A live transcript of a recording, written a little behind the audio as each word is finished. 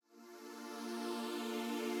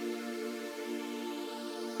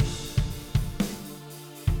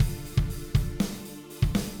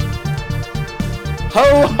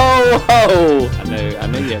Ho, ho, ho! I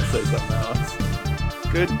knew you had to say something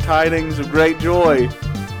else. Good tidings of great joy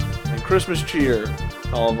and Christmas cheer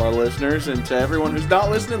to all of our listeners, and to everyone who's not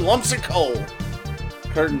listening, lumps of coal.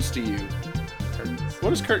 Curtains to you. Curtains. What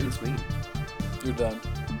does curtains mean? You're done.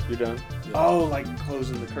 You're done? Yeah. Oh, like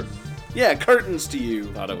closing the curtain. Yeah, curtains to you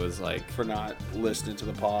Thought it was like for not listening to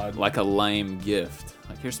the pod. a lame gift.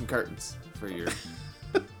 Like, here's some curtains for your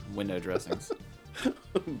window dressings.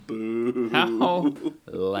 Boo. How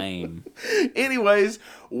lame. Anyways,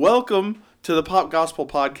 welcome to the Pop Gospel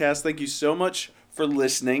Podcast. Thank you so much for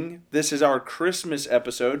listening. This is our Christmas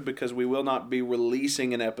episode because we will not be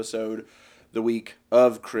releasing an episode the week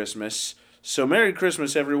of Christmas. So Merry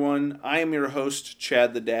Christmas, everyone. I am your host,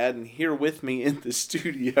 Chad the Dad, and here with me in the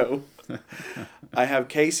studio, I have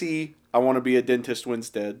Casey, I want to be a dentist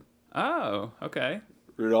Winstead. Oh, okay.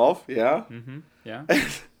 Rudolph, yeah? Mm-hmm. Yeah.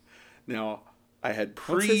 Now, I had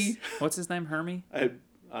What's his name? Hermie? I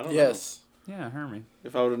don't know. Yes. Yeah, Hermie.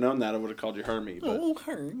 If I would have known that, I would have called you Hermie, but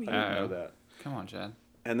Hermie. I didn't know that. Come on, Chad.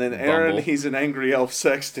 And then Aaron, Bumble. he's an angry elf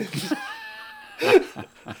sexton.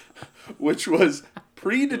 Which was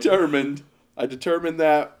predetermined. I determined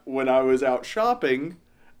that when I was out shopping,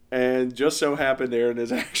 and just so happened Aaron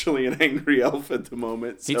is actually an angry elf at the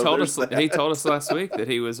moment. He So told there's us. that. He told us last week that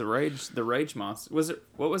he was the rage monster. Was it?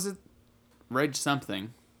 What was it? Rage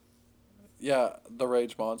something. Yeah, the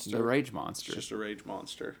Rage Monster. The rage It's monster. just a rage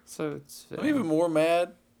monster. So it's. I'm even more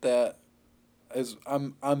mad that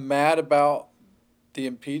I'm mad about the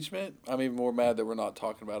impeachment. I'm even more mad that we're not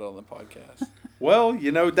talking about it on the podcast. Well,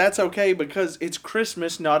 that's okay because it's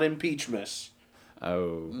Christmas, not impeachmas.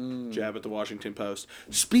 Oh. Jab at the Washington Post.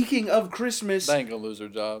 Speaking of Christmas They ain't gonna lose their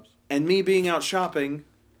jobs. and me being out shopping,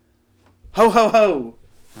 ho ho ho!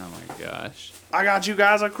 Oh my gosh. I got you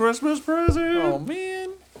guys a Christmas present. Oh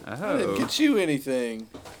man, I didn't Oh. get you anything.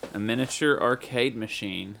 A miniature arcade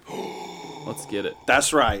machine. Let's get it.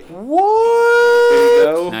 That's right. What? There you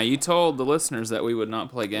go. Now, you told the listeners that we would not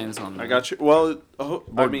play games on I got you. Well,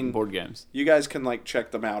 board games. you guys can check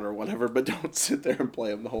them out or whatever, but don't sit there and play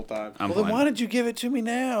them the whole time. I'm Well, then playing. why did you give it to me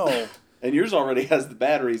now? And yours already has the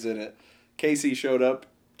batteries in it. Casey showed up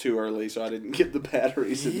too early, so I didn't get the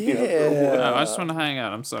batteries in the other Yeah. one. Oh, I just want to hang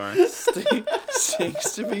out. I'm sorry.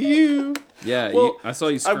 Seems to be you. Yeah, Well, I saw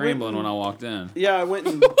you I went scrambling and- when I walked in. Yeah, I went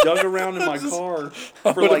and dug around in my car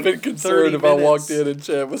I for would like have been 30 concerned if I minutes walked in and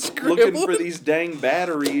Chad was scrambling. looking for these dang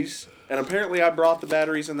batteries. And apparently I brought the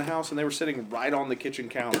batteries in the house, and they were sitting right on the kitchen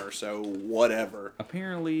counter, so whatever.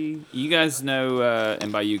 Apparently, you guys know,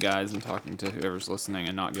 and by you guys, I'm talking to whoever's listening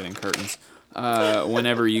and not getting curtains.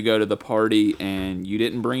 Whenever you go to the party and you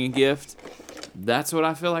didn't bring a gift, that's what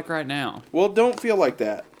I feel like right now. Well, don't feel like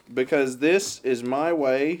that, because this is my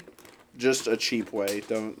way, just a cheap way.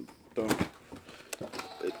 Don't.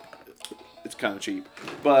 It's kind of cheap,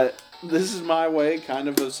 but this is my way, kind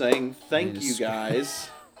of saying thank you guys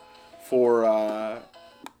for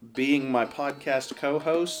being my podcast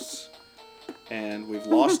co-hosts, and we've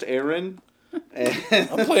lost Aaron. And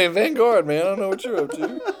I'm playing Vanguard, man. I don't know what you're up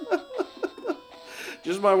to.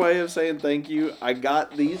 just my way of saying thank you. I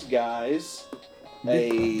got these guys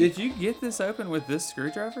Did you get this open with this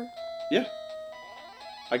screwdriver? Yeah.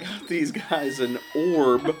 I got these guys an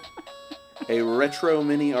Orb, a retro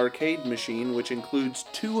mini arcade machine, which includes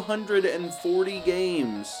 240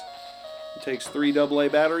 games. It takes 3 AA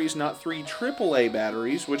batteries, not 3 AAA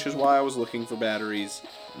batteries, which is why I was looking for batteries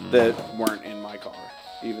that weren't in my car,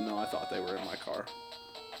 even though I thought they were in my car.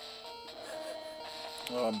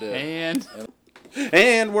 Oh, I'm dead. And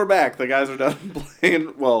And we're back. The guys are done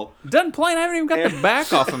playing. Well, done playing. I haven't even got the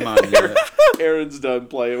back off of mine yet. Aaron's done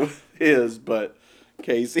playing with his, but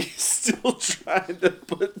Casey's still trying to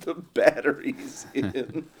put the batteries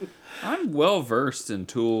in. I'm well versed in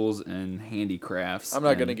tools and handicrafts. I'm not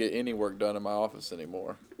and- going to get any work done in my office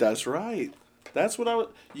anymore. That's right. That's what I would.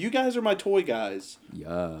 You guys are my toy guys.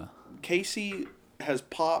 Yeah. Casey has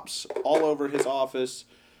pops all over his office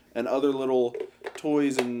and other little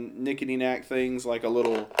toys and nickety-knack things, like a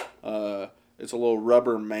little, it's a little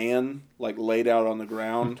rubber man, like laid out on the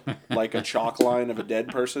ground, like a chalk line of a dead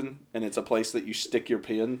person, and it's a place that you stick your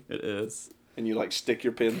pin, It is. and you stick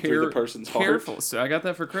your pin through the person's heart. Careful. So I got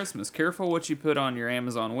that for Christmas. Careful what you put on your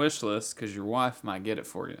Amazon wish list, because your wife might get it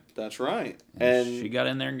for you. That's right. And she got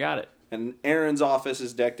in there and got it. And Aaron's office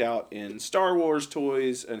is decked out in Star Wars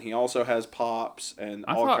toys, and he also has pops and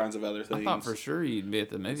all kinds of other things. I thought for sure you'd be at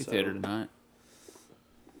the movie theater tonight.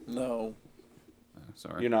 No. Oh,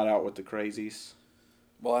 sorry. You're not out with the crazies.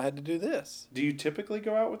 Well, I had to do this. Do you typically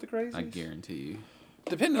go out with the crazies? I guarantee you.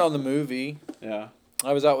 Depending on the movie. Yeah.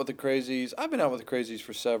 I was out with the Crazies. I've been out with the Crazies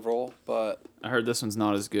for several, but I heard this one's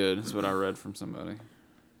not as good. Is what I read from somebody.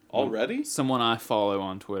 Already? Someone I follow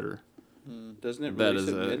on Twitter. Doesn't it That release is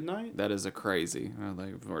at a midnight? that is a crazy. Well,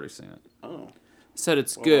 they've already seen it. Oh. Said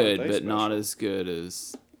it's Well, good, aren't they but not special? as good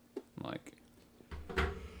as like.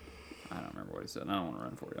 I don't remember what he said. I don't want to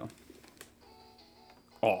run for y'all.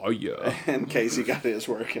 Oh yeah. And Casey got his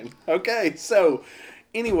working. Okay, so,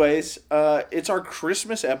 anyways, it's our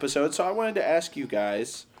Christmas episode, so I wanted to ask you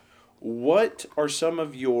guys, what are some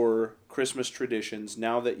of your Christmas traditions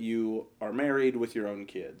now that you are married with your own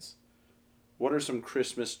kids? What are some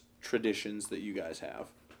Christmas traditions that you guys have?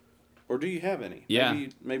 Or do you have any? Yeah.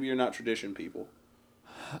 Maybe you're not tradition people.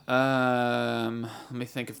 Let me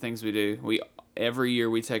think of things we do. Every year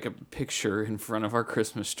we take a picture in front of our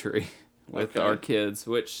Christmas tree with Okay. our kids,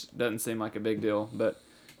 which doesn't seem like a big deal, but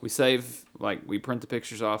we we print the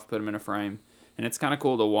pictures off, put them in a frame, and it's kind of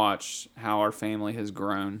cool to watch how our family has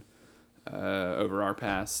grown over our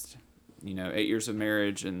past, 8 years of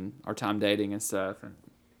marriage and our time dating and stuff, and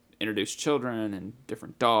introduce children and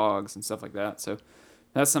different dogs and stuff like that. So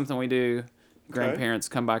that's something we do. Grandparents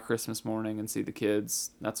come by Christmas morning and see the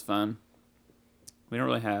kids. That's fun. We don't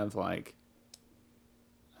really have I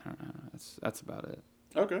don't know. That's about it.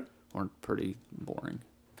 Okay. Or pretty boring.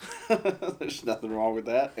 There's nothing wrong with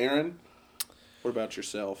that. Aaron, what about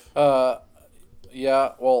yourself?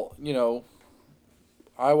 yeah, well,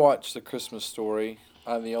 I watch The Christmas Story.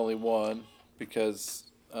 I'm the only one because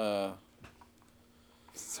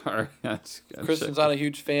Sorry. Kristen's not a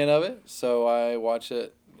huge fan of it, so I watch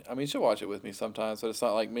it. I mean, she'll watch it with me sometimes, but it's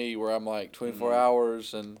not like me where I'm like 24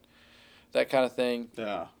 hours and that kind of thing.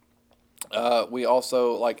 Yeah. We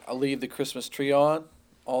also I leave the Christmas tree on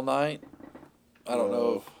all night. I don't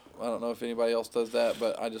know if anybody else does that,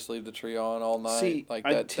 but I just leave the tree on all night. See, that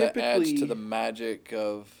I adds to typically- the magic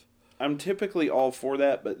of. I'm typically all for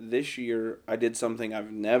that, but this year I did something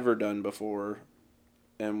I've never done before,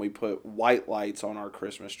 and we put white lights on our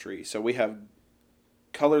Christmas tree. So we have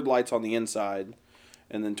colored lights on the inside,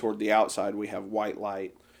 and then toward the outside we have white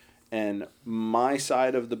light. And my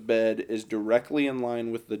side of the bed is directly in line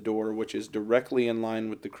with the door, which is directly in line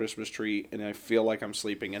with the Christmas tree, and I feel like I'm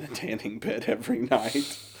sleeping in a tanning bed every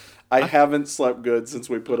night. I haven't slept good since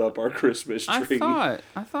we put up our Christmas tree. I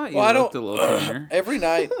thought you Well, I looked don't- a little thinner. Every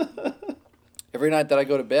night that I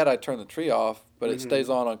go to bed, I turn the tree off, but it stays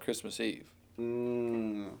on Christmas Eve.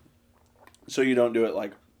 So you don't do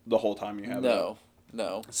it the whole time you have it up?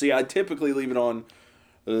 No. See, I typically leave it on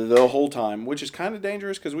the whole time, which is kind of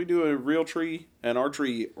dangerous because we do a real tree, and our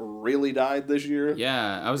tree really died this year.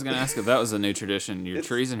 Yeah, I was going to ask if that was a new tradition. Your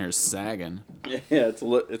tree's in here sagging. Yeah, it's a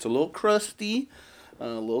little crusty, a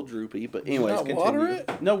little droopy, but anyways, not continue. water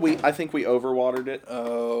it? No, I think we overwatered it,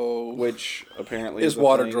 Oh. which apparently It's is a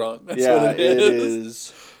water thing. drunk. That's yeah, what it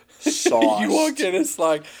is. sauced. You walk in, it's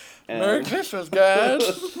like, Merry And- Christmas, guys.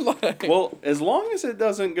 Well, as long as it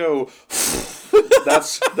doesn't go,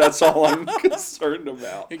 that's all I'm concerned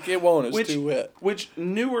about. it won't. It's too wet. Which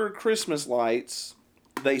newer Christmas lights,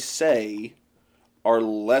 they say, are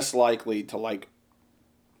less likely to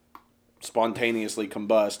spontaneously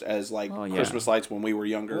combust as Oh, yeah. Christmas lights when we were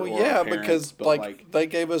younger. Well, or yeah, our parents, because but they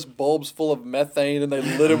gave us bulbs full of methane and they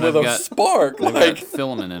lit them They've with a got- spark. They've got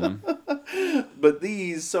filament in them. but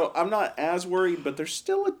these, so I'm not as worried, but there's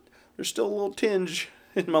still a little tinge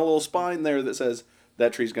in my little spine there that says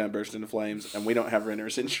that tree's gonna burst into flames, and we don't have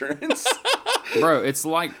renter's insurance. Bro, it's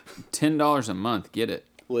like $10 a month. Get it.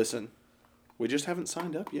 Listen, we just haven't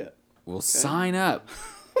signed up yet. Well, sign up.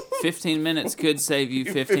 15 minutes could save you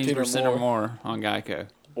 15% or more on Geico.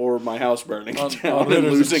 Or my house burning On down and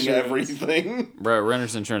renter's losing insurance. everything. Bro,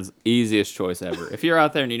 renter's insurance, easiest choice ever. If you're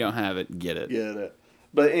out there and you don't have it, get it. Get it.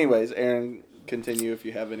 But anyways, Aaron, continue if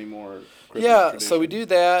you have any more Christmas Yeah, so we traditions. do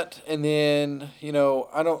that, and then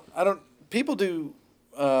I don't. People do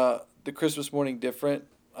the Christmas morning different.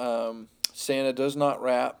 Santa does not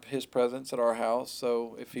wrap his presents at our house,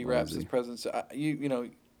 so if he wraps his Lazy. presents,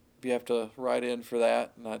 you have to write in for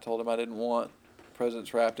that. And I told him I didn't want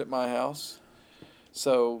presents wrapped at my house,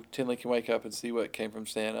 so Tinley can wake up and see what came from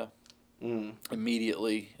Santa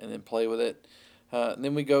immediately, and then play with it. And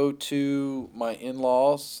then we go to my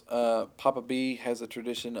in-laws. Papa B has a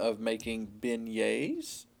tradition of making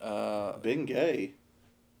beignets. Been gay.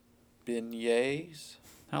 Beignets.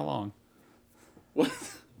 How long? What?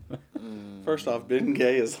 First off, been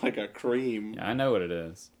gay is like a cream, Yeah, I know what it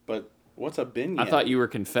is. but what's a beignet? I thought you were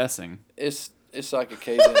confessing. It's like a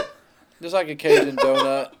Cajun, just like a Cajun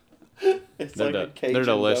donut. It's They're, like a they're Cajun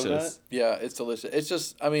delicious. donut. Yeah, it's delicious. It's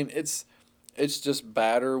just, it's just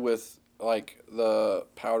batter with the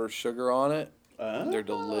powdered sugar on it. Oh, They're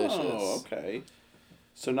delicious. okay.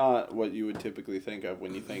 So not what you would typically think of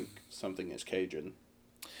when you think something is Cajun,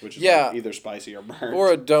 which is Yeah. like either spicy or burnt.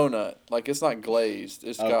 Or a donut. Like, it's not glazed.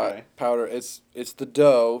 It's got Okay. powder. It's the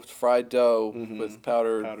dough, fried dough Mhm. with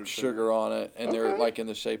powdered Powdered sugar sugar. on it, and they're Okay. like in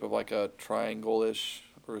the shape of like a triangle-ish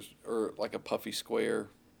or like a puffy square.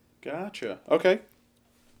 Gotcha. Okay.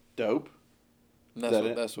 Dope. And Is that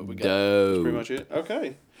it? that's what we got. That's Dope. pretty much it.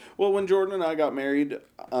 Okay. Well, when Jordan and I got married,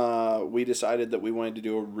 we decided that we wanted to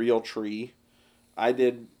do a real tree.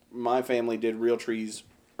 My family did real trees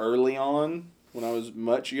early on when I was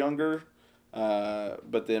much younger.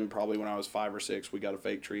 But then probably when I was 5 or 6, we got a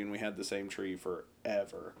fake tree and we had the same tree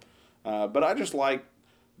forever. But I just like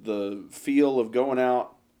the feel of going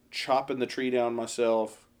out, chopping the tree down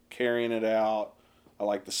myself, carrying it out. I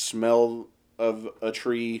like the smell of a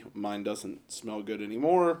tree. Mine doesn't smell good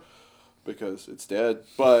anymore because it's dead.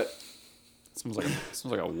 But It smells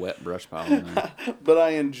like a wet brush pile in there. but I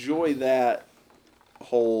enjoy that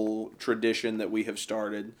whole tradition that we have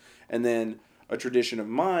started. And then a tradition of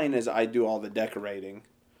mine is I do all the decorating.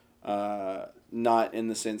 Not in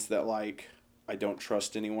the sense that, like, I don't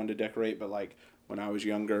trust anyone to decorate, but, like, when I was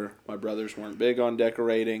younger, my brothers weren't big on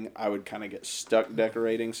decorating. I would kind of get stuck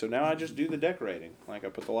decorating. So now I just do the decorating. Like, I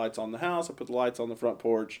put the lights on the house. I put the lights on the front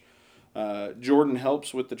porch. Jordan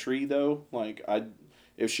helps with the tree, though. Like,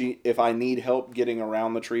 if I need help getting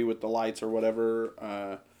around the tree with the lights or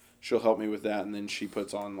whatever, she'll help me with that. And then she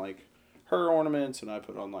puts on, like, her ornaments, and I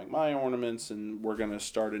put on, like, my ornaments. And we're going to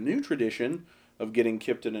start a new tradition of getting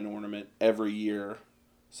Kipton an ornament every year.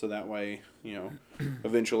 So that way, you know,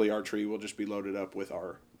 eventually our tree will just be loaded up with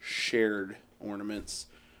our shared ornaments.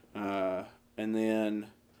 And then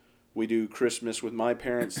we do Christmas with my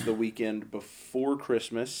parents the weekend before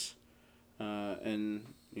Christmas. And,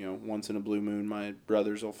 you know, once in a blue moon, my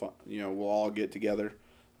brothers we'll all get together.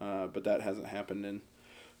 But that hasn't happened in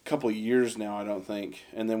a couple of years now, I don't think.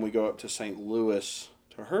 And then we go up to St. Louis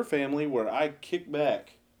to her family where I kick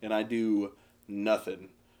back and I do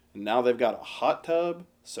nothing. And now they've got a hot tub,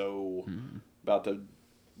 so about to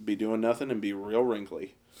be doing nothing and be real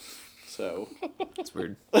wrinkly. So It's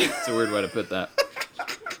weird. It's a weird way to put that.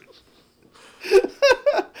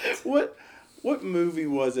 what movie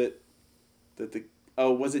was it that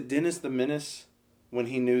was it Dennis the Menace when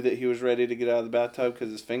he knew that he was ready to get out of the bathtub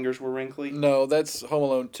because his fingers were wrinkly? No, that's Home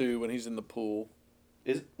Alone 2 when he's in the pool.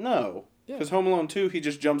 No. Yeah. Because Home Alone 2, he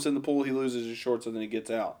just jumps in the pool, he loses his shorts, and then he gets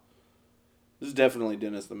out. This is definitely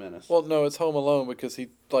Dennis the Menace. Well, no, it's Home Alone because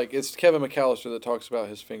it's Kevin McAllister that talks about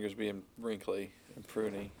his fingers being wrinkly and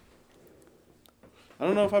pruny. I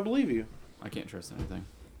don't know if I believe you, I can't trust anything.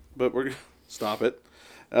 but we're stop it.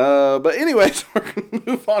 But anyways, we're gonna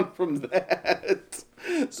move on from that.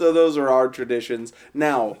 So those are our traditions.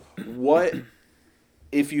 Now, what,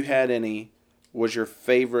 if you had any, was your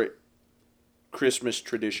favorite Christmas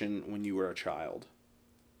tradition when you were a child?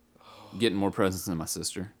 Getting more presents than my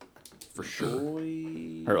sister. For sure.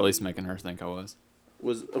 Boy. Or at least making her think I was.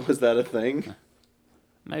 Was that a thing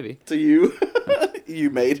Maybe. to you? You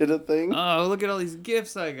made it a thing? Oh, look at all these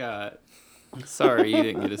gifts I got. Sorry, you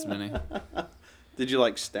didn't get as many. Did you,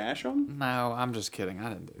 like, stash them? No, I'm just kidding. I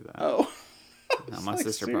didn't do that. Oh. No, my Like,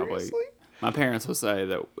 sister probably. seriously? My parents will say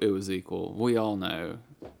that it was equal. We all know.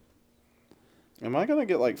 Am I gonna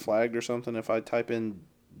get, like, flagged or something if I type in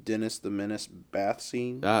Dennis the Menace bath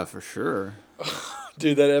scene? For sure.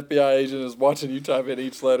 Dude, that FBI agent is watching you type in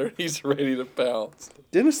each letter. He's ready to pounce.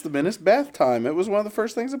 Dennis the Menace bath time. It was one of the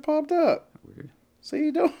first things that popped up. Weird. See,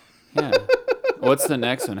 you don't. Yeah. What's the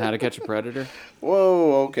next one? How to Catch a Predator?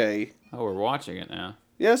 Whoa, okay. Oh, we're watching it now.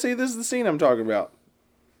 Yeah, see, this is the scene I'm talking about.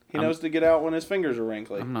 He knows to get out when his fingers are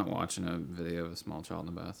wrinkly. I'm not watching a video of a small child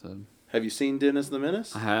in the bathtub. Have you seen Dennis the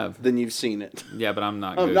Menace? I have. Then you've seen it. Yeah, but I'm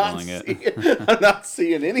not I'm not, Googling it. seeing, I'm not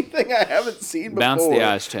seeing anything I haven't seen before. Bounce the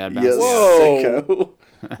eyes, Chad. Bounce Yes, Whoa.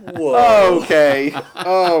 sicko. Whoa. Okay.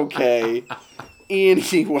 Okay.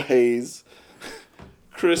 Anyways,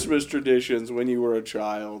 Christmas traditions when you were a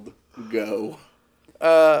child. Go.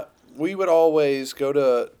 We would always go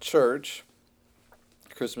to church,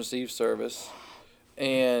 Christmas Eve service,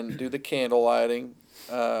 and do the candle lighting,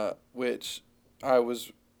 which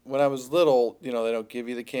when I was little, they don't give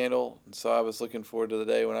you the candle, and so I was looking forward to the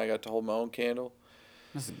day when I got to hold my own candle.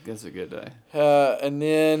 That's a good day. And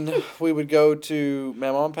then we would go to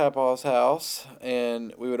Mama and Papa's house,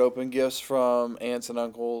 and we would open gifts from aunts and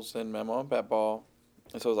uncles and Mama and Papa.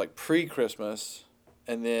 And so it was like pre-Christmas,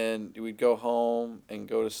 and then we'd go home and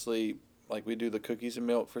go to sleep. Like we do the cookies and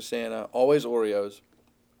milk for Santa, always Oreos,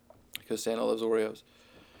 because Santa loves Oreos.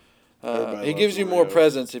 Everybody He loves gives you more Oreos.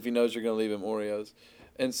 presents if he knows you're going to leave him Oreos.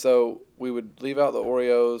 And so we would leave out the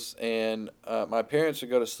Oreos, and my parents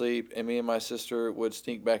would go to sleep, and me and my sister would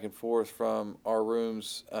sneak back and forth from our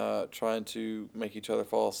rooms trying to make each other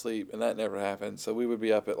fall asleep, and that never happened. So we would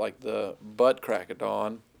be up at like the butt crack of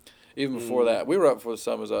dawn. Even before that, we were up before the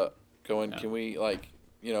sun was up going, can we, like,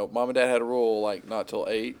 Mom and Dad had a rule, like, not till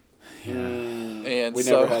 8. Yeah. And We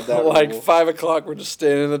so, never had that like, rule. 5 o'clock, we're just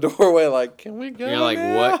standing in the doorway, like, can we go You're like,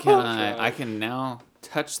 now? what can I can now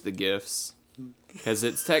touch the gifts. Because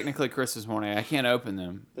it's technically Christmas morning. I can't open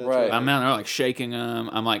them. Right. I'm out there, like, shaking them.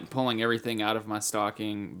 I'm, like, pulling everything out of my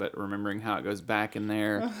stocking, but remembering how it goes back in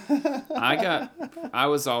there. I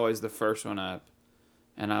was always the first one up.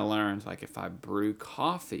 And I learned, like, if I brew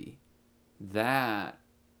coffee, that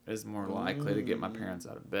is more likely to get my parents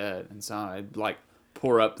out of bed. And so I'd, like,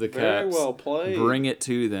 pour up the Very cups, well played. bring it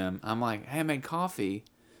to them. I'm like, hey, I made coffee.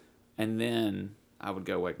 And then I would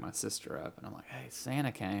go wake my sister up. And I'm like, hey,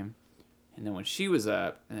 Santa came. And then when she was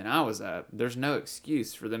up and then I was up, there's no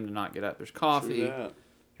excuse for them to not get up. There's coffee.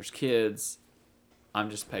 There's kids. I'm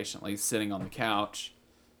just patiently sitting on the couch,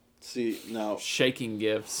 See, no. shaking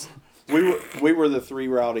gifts. We were the 3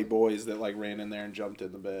 rowdy boys that, like, ran in there and jumped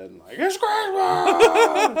in the bed and, like, it's Christmas!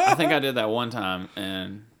 I think I did that one time,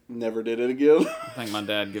 and Never did it again. I think my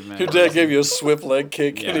dad gave me. Your dad gave you a swift leg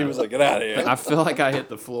kick, and he Yeah. was like, get out of here. I feel like I hit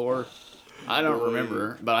the floor. I don't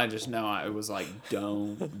remember, but I just know it was like,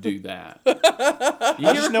 don't do that. You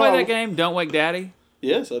ever know play I- that game, Don't Wake Daddy?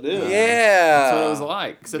 Yes, I did. Yeah. That's what it was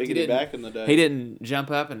like. Except he Biggity didn't, back in the day. he didn't jump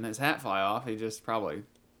up and his hat fly off. He just probably,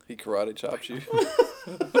 He karate chopped you.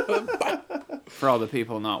 for all the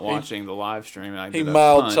people not watching the live stream, I He did a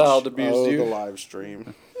mild punch. child abused Oh, you. the live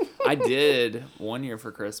stream. I did one year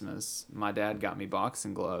for Christmas. My dad got me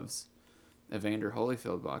boxing gloves, Evander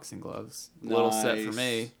Holyfield boxing gloves. Little set for Nice.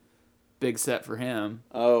 me, big set for him.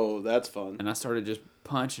 Oh, that's fun. And I started just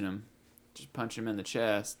punching him in the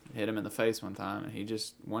chest, hit him in the face one time, and he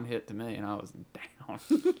just one hit to me, and I was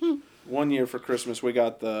down. One year for Christmas, we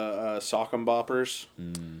got the Sock'em Boppers.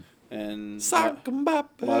 And Sock 'em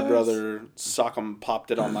boppers. my brother Sock'em popped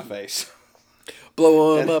it on my face.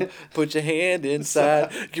 Blow 'em up, put your hand inside,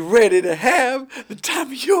 get ready to have the time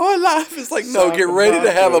of your life. It's like, no, Sock get 'em ready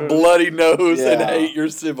to have a boppers. bloody nose and Yeah. hate your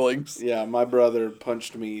siblings. Yeah, my brother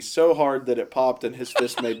punched me so hard that it popped and his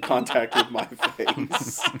fist made contact with my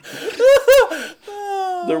face.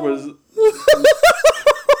 There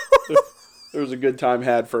was a good time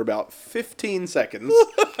had for about 15 seconds.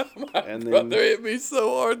 And then Brother hit me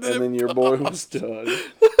so hard that and then it your boy was done.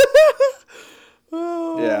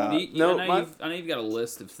 Yeah. I know my, you've got a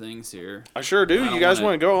list of things here. I sure do. don't You guys wanna-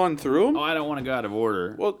 want to go on through them? Oh, I don't want to go out of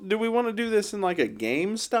order. Well, do we want to do this in like a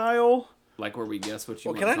game style? Like where we guess what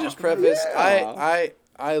you Well, want can I just to talk about. preface? Yeah.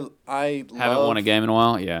 I Haven't love won a game in a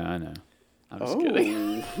while? Yeah, I know. I'm just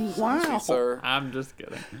kidding. Wow. sir. I'm just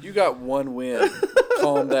kidding. You got one win.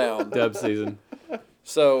 Calm down. Dub season.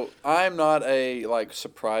 So I'm not a like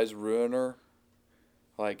surprise ruiner.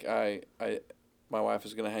 Like my wife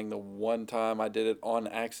is gonna hang the one time I did it on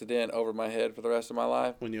accident over my head for the rest of my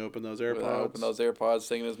life. When you open those When I AirPods. open those AirPods,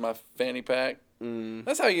 thinking it's my fanny pack. Mm.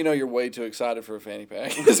 That's how you know you're way too excited for a fanny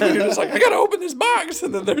pack. Is when you're just like, I gotta open this box,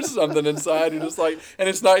 and then there's something inside. You're just like, and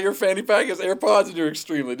it's not your fanny pack, it's AirPods, and you're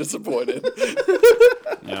extremely disappointed.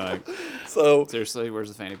 Yeah, like, So seriously, where's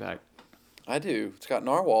the fanny pack? I do. It's got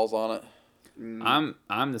narwhals on it.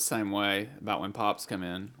 I'm the same way about when pops come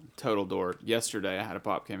in. Total dork. Yesterday I had a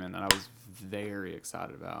pop come in that I was very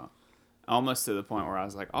excited about. Almost to the point where I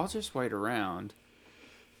was like, I'll just wait around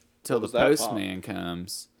till the was that pop? postman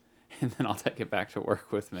comes, and then I'll take it back to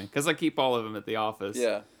work with me. Because I keep all of them at the office.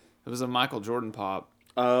 Yeah, It was a Michael Jordan pop,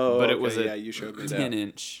 Oh, but it okay, was yeah, a you showed me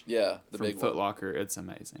 10-inch yeah, the from big Foot one. Locker. It's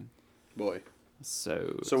amazing. Boy.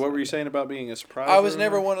 So What were you saying about being a surprise? I was ruiner?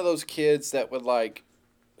 never one of those kids that would like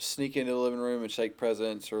sneak into the living room and shake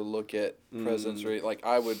presents or look at presents or like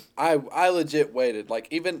I legit waited. Like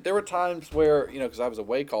even there were times where because I was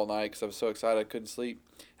awake all night because I was so excited I couldn't sleep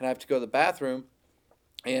and I have to go to the bathroom.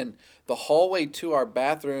 And the hallway to our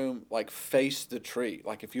bathroom, like, faced the tree.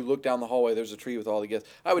 Like, if you look down the hallway, there's a tree with all the gifts.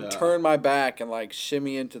 I would turn my back and, like,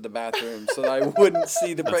 shimmy into the bathroom so that I wouldn't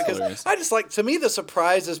see the present. Because hilarious. I just, like, to me, the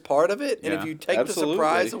surprise is part of it. And if Yeah, you take absolutely. the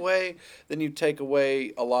surprise away, then you take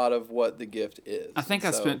away a lot of what the gift is. I think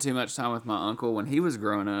I So- spent too much time with my uncle when he was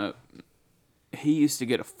growing up. He used to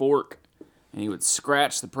get a fork and he would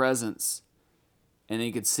scratch the presents and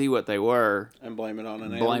he could see what they were, And blame it on an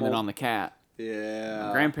blame it animal. on the cat. Yeah.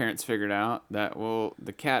 My grandparents figured out that, well,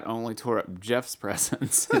 the cat only tore up Jeff's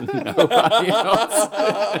presents and nobody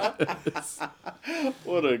else.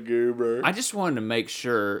 What a goober. I just wanted to make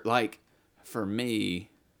sure, like, for me,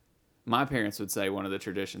 my parents would say one of the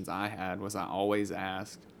traditions I had was I always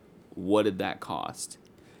asked, what did that cost?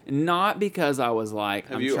 Not because I was like,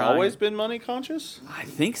 Have you always been money conscious? I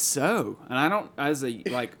think so. And I don't, as a,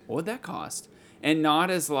 like, what'd that cost? And not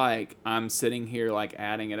as like, I'm sitting here like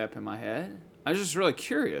adding it up in my head. I was just really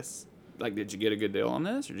curious. Like, did you get a good deal on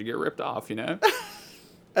this or did you get ripped off, you know?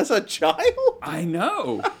 As a child? I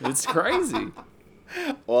know. It's crazy.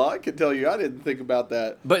 Well, I can tell you I didn't think about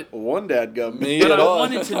that. But one dadgum. Me But at I all.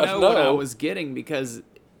 wanted to know what I No. was getting because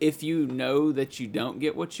if you know that you don't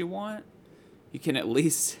get what you want, you can at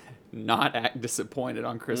least not act disappointed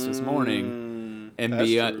on Christmas morning and that's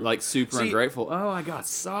be true. like super See- ungrateful. Oh, I got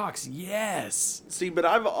socks. Yes. See, but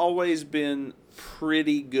I've always been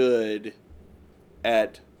pretty good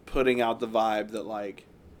at putting out the vibe that, like,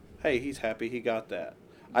 hey, he's happy he got that.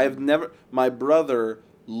 I have never... My brother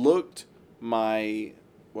looked my...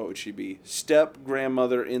 What would she be?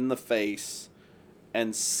 Step-grandmother in the face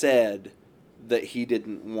and said that he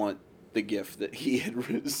didn't want the gift that he had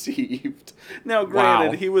received. Now,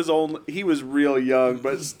 granted, Wow. he was real young,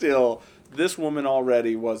 but still... This woman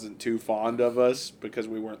already wasn't too fond of us because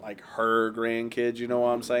we weren't like her grandkids, you know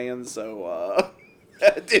what I'm saying? So,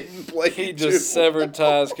 that didn't play He too just severed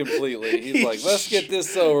well. ties completely. He's He like, let's get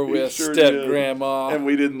this over he with, sure step did. grandma. And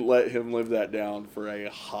we didn't let him live that down for a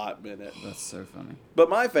hot minute. That's so funny. But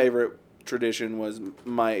my favorite tradition was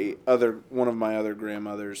one of my other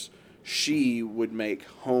grandmothers. She would make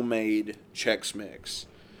homemade Chex Mix,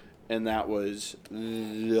 and that was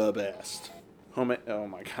the best. Homemade, oh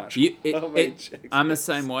my gosh. Homemade Chex I'm the Mix.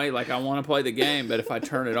 same way. Like, I want to play the game, but if I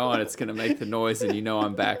turn it on, it's going to make the noise, and you know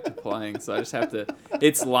I'm back to playing. So I just have to.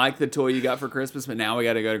 It's like the toy you got for Christmas, but now we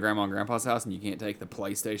got to go to Grandma and Grandpa's house, and you can't take the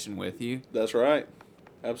PlayStation with you. That's right.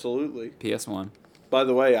 Absolutely. PS1. By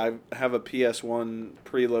the way, I have a PS1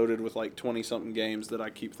 preloaded with like 20-something games that I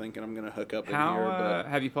keep thinking I'm going to hook up in How here. But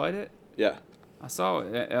have you played it? yeah. I saw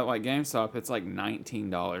it at like GameStop. It's like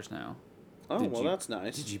 $19 now. Oh, Did well, you- that's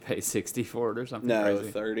nice. Did you pay 60 for it or something No,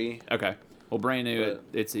 crazy? 30. Okay. Well, brand new. But-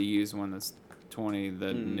 It's a used one that's 20.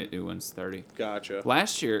 The new one's 30. Gotcha.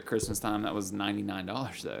 Last year at Christmas time, that was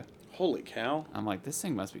 $99 though. Holy cow. I'm like, this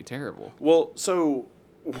thing must be terrible. Well, so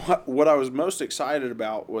what I was most excited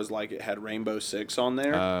about was like it had Rainbow Six on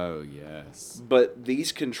there, Oh yes. but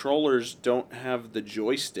these controllers don't have the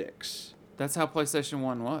joysticks. That's how PlayStation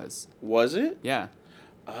 1 was. Was it? Yeah.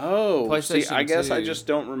 Oh, see, PlayStation I guess I 2. just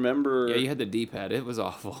don't remember. Yeah, you had the D-pad. It was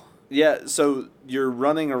awful. Yeah, so you're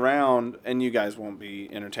running around, and you guys won't be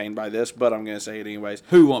entertained by this, but I'm going to say it anyways.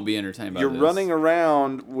 Who won't be entertained by You're this? running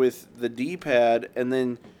around with the D-pad, and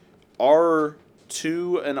then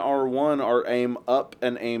R2 and R1 are aim up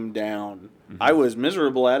and aim down. Mm-hmm. I was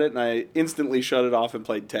miserable at it, and I instantly shut it off and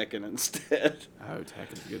played Tekken instead. Oh,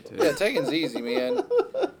 Tekken's good too. Yeah, Tekken's easy, man. You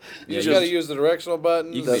Yeah, just you got to just- use the directional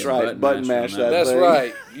buttons. You can That's be a right, button mash masher that on That's thing.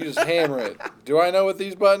 right. You just hammer it. Do I know what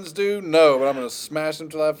these buttons do? No, but I'm going to smash them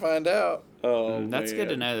till I find out. Oh, That's good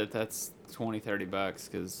to man. know that that's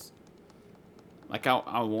 $20-$30 because, like,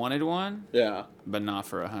 I wanted one, Yeah, but not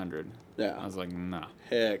for $100. I yeah. was like, nah.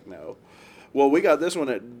 Heck no. Well, we got this one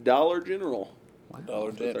at Dollar General.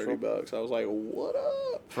 Dollar For General. $30. I was like, what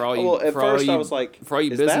up? For all you, Well, at for all first I you- was like, for all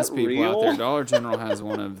you is business that people out real? there, Dollar General has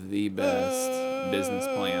one of the best business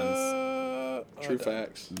plans, True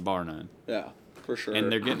facts. bar none. Yeah, for sure.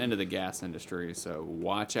 And they're getting into the gas industry, so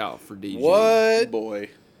watch out for DG. What? Boy.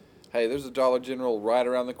 Hey, there's a Dollar General right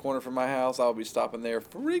around the corner from my house. I'll be stopping there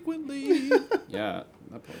frequently. Yeah,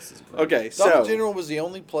 that place is great. Okay, Dollar so General was the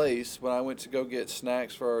only place when I went to go get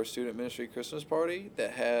snacks for our student ministry Christmas party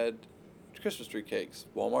that had Christmas tree cakes.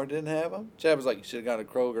 Walmart didn't have them. Chad was like, you should have gone to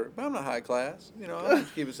Kroger. But I'm not high class. You know, I like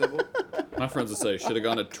to keep it simple. My friends would say, should have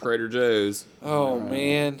gone to Trader Joe's. Oh,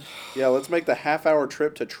 man. yeah, let's make the half-hour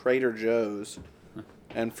trip to Trader Joe's.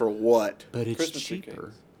 And for what? But it's Christmas tree cheaper.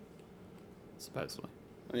 cakes. Supposedly.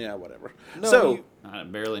 Yeah, whatever. No, so, you- I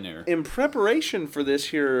barely knew her. in preparation for this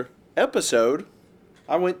here episode,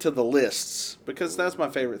 I went to the lists because that's my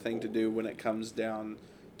favorite thing to do when it comes down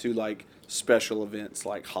to like special events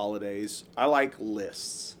like holidays. I like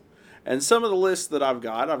lists. And some of the lists that I've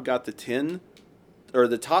got the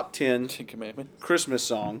top 10 Ten Commandments. Christmas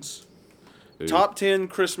songs, Ooh. top 10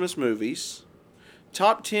 Christmas movies,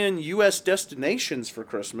 top 10 US destinations for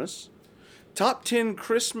Christmas, top 10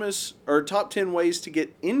 top 10 ways to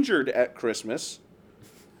get injured at Christmas,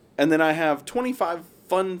 and then I have 25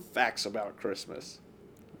 fun facts about Christmas.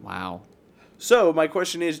 Wow. So my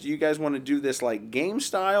question is, do you guys want to do this like game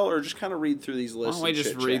style or just kind of read through these Why lists? don't we and just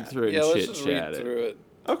chit-chat? read through it Yeah, and let's chit just chat read it? through it.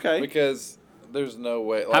 Okay. Because there's no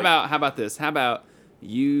way. Like, How about this? How about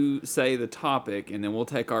you say the topic and then we'll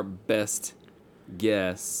take our best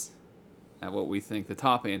guess at what we think the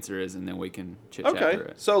top answer is, and then we can chit-chat through Okay.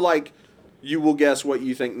 it. So, like, you will guess what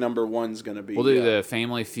you think number one's going to be. We'll do the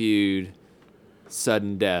Family Feud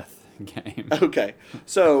sudden death game. Okay.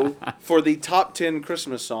 So, for the top 10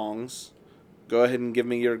 Christmas songs, go ahead and give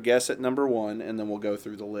me your guess at number one, and then we'll go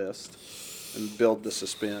through the list and build the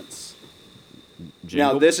suspense.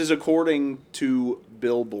 Jingle? Now, this is according to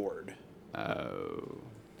Billboard. Oh.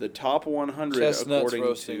 The top 100 Chestnuts according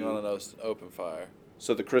roasting to... on an open fire.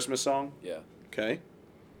 So, the Christmas song? Yeah. Okay.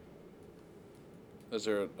 Is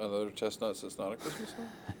there another chestnuts that's not a Christmas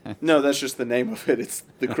song? No, that's just the name of it. It's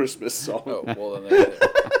the Christmas song. Oh, well then that's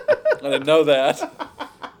it. I didn't know that.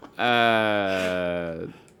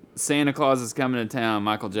 Santa Claus is Coming to Town,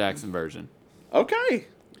 Michael Jackson version. Okay.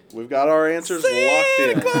 We've got our answers locked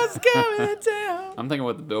in. coming to town. I'm thinking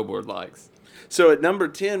what the Billboard likes. So, at number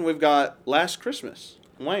 10, we've got Last Christmas.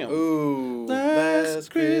 Wham. Ooh,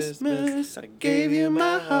 Last Christmas, I gave you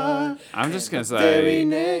my heart. I'm just going to Very say,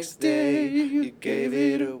 next day, you gave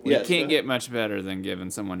it away. you Yes, can't sir. get much better than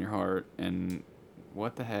giving someone your heart, and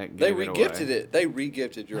what the heck, They gave it re-gifted away. it. They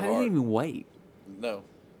re-gifted your I heart. didn't even wait. No.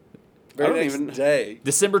 I don't Very next even- day.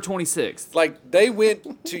 December 26th. Like, they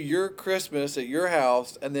went to your Christmas at your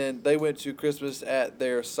house, and then they went to Christmas at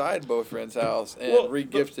their side boyfriend's house and Well,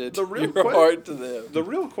 re-gifted the real your heart to them. The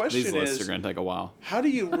real These question lists is, are going to take a while. how do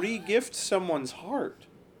you re-gift someone's heart?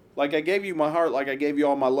 Like, I gave you my heart, like I gave you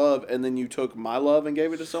all my love, and then you took my love and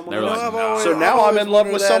gave it to someone They were else? like, I've nah. always- So I now I'm always in love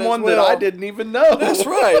wondered with that as someone well. that I didn't even know. That's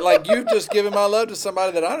right. Like, you've just given my love to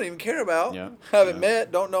somebody that I don't even care about. Yeah. Haven't Yeah.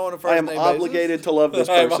 met, don't know on a first I am name obligated to love this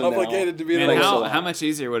I am person now. obligated to be Man, like, Thanks a how, lot. how much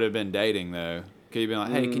easier would it have been dating, though? Could you be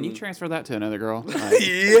like, hey, can you transfer that to another girl? Like,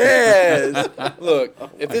 yes. Look,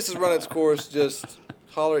 if this has run its course, just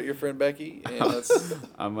holler at your friend Becky, and let's,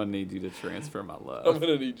 I'm going to need you to transfer my I'm love.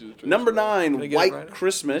 gonna need you to. transfer Number that. 9, Can I get it White right now?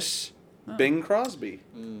 Christmas, Bing Crosby.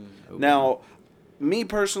 Now, me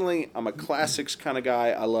personally, I'm a classics kind of guy.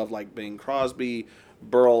 I love like Bing Crosby,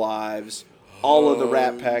 Burl Ives, all of the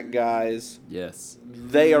Rat Pack guys. Yes.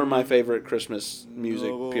 They are my favorite Christmas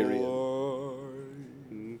music, period.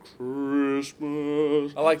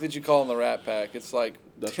 Christmas. I like that you call them the Rat Pack. It's like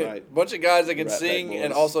That's right. a bunch of guys that can Rat Pack sing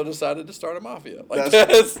and boys. also decided to start a mafia. Like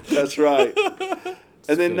That's right.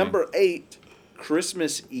 And then Fitting. number 8,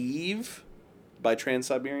 Christmas Eve by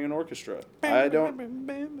Trans-Siberian Orchestra. I don't.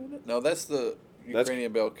 No, that's the That's-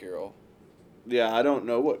 Ukrainian bell carol. Yeah, I don't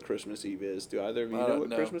know what Christmas Eve is. Do either of you I know don't what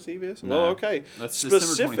know. Christmas Eve is? No. Well, okay. That's December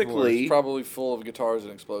 24th. Specifically, Probably full of guitars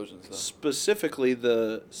and explosions. Though. specifically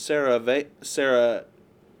the Sarah Sarajevo.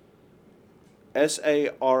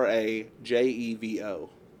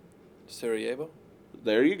 Sarajevo.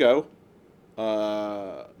 There you go.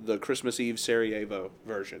 The Christmas Eve Sarajevo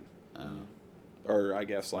version, or I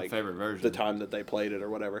guess My like favorite version. the time that they played it or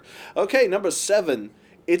whatever. Okay, number 7.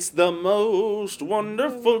 It's the most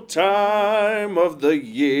wonderful time of the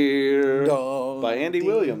year Dun, by Andy ding,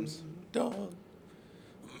 Williams. dun.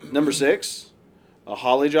 Number 6, A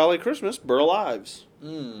Holly Jolly Christmas, Burl Ives.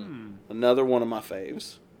 Another one of my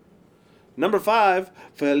faves. Number 5,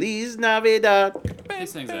 Feliz Navidad. He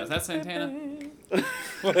sings that. Is that Santana?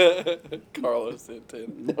 Carlos Santana.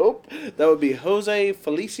 Nope. That would be Jose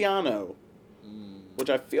Feliciano, which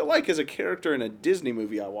I feel like is a character in a Disney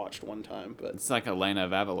movie I watched one time. But It's like Elena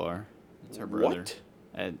of Avalor. It's her brother.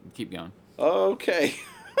 What? Keep going. Okay.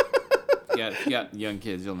 If you got young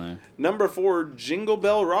kids, you'll know. Number 4, Jingle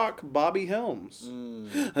Bell Rock, Bobby Helms.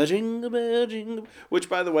 A jingle bell, jingle. Which,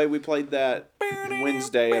 by the way, we played that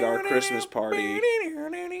Wednesday at our Christmas party,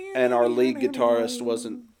 and our lead guitarist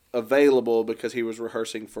wasn't available because he was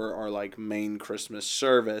rehearsing for our like main Christmas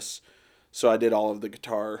service. So I did all of the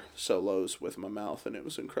guitar solos with my mouth, and it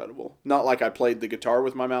was incredible. Not like I played the guitar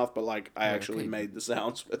with my mouth, but like I actually okay. made the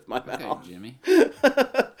sounds with my Okay, mouth. Jimmy.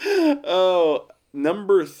 Oh,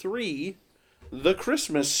 number 3, The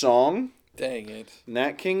Christmas Song, Dang it.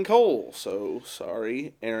 Nat King Cole. So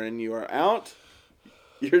sorry, Aaron, you are out.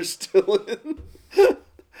 You're still in.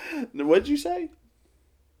 What'd you say?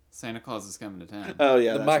 Santa Claus is Coming to Town. Oh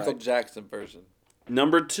yeah, The that's Michael right. Jackson version.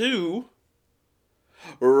 Number 2,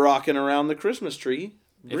 Rocking Around the Christmas Tree,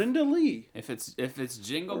 Brenda Lee. If it's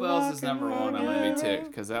Jingle Bells is number 1, I'm gonna be ticked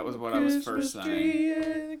because that was what I was first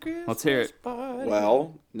saying. Let's hear it.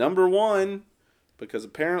 Well, number 1, because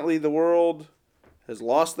apparently the world has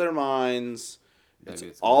lost their minds. Maybe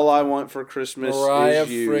it's All I Want for Christmas Mariah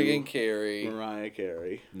is You. friggin' Carey. Mariah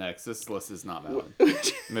Carey. Next. This list is not valid.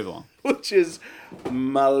 Move on. Which is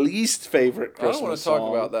my least favorite I Christmas don't want to talk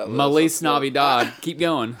song. about that. Malise list. Navidad. Keep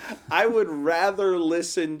going. I would rather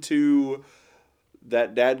listen to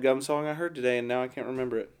that dadgum song I heard today, and now I can't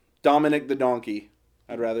remember it. Dominic the Donkey.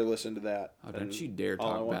 I'd rather listen to that. Oh, don't you dare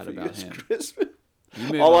All I talk Want bad for You about Is him. Christmas. You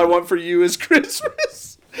move All I on. Want for You Is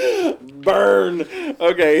Christmas. Burn.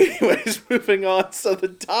 Okay, anyways, moving on. So the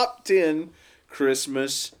top 10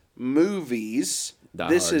 Christmas movies. Die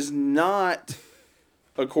This Hard. is not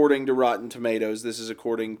according to Rotten Tomatoes. This is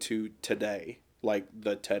according to Today, like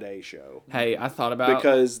the Today Show. Hey, I thought about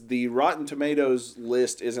Because the Rotten Tomatoes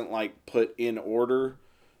list isn't like put in order.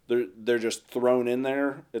 They're just thrown in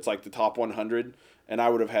there. It's like the top 100. And I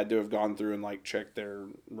would have had to have gone through and like checked their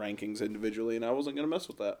rankings individually, and I wasn't going to mess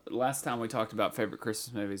with that. last time we talked about favorite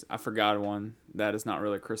Christmas movies. I forgot one that is not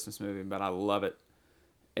really a Christmas movie, but I love it.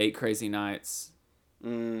 8 Crazy Nights.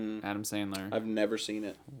 Adam Sandler. I've never seen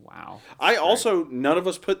it. Wow. I also, none of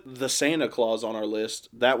us put the Santa Claus on our list.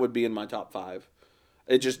 That would be in my top 5.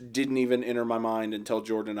 It just didn't even enter my mind until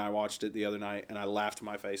Jordan and I watched it the other night, and I laughed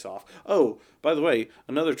my face off. Oh, by the way,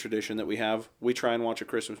 another tradition that we have, we try and watch a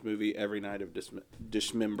Christmas movie every night of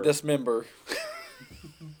Dismember. Dismember.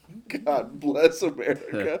 God bless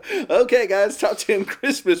America. Okay, guys, top 10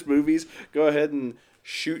 Christmas movies. Go ahead and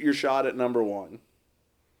shoot your shot at number 1.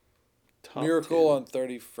 Top Miracle 10. on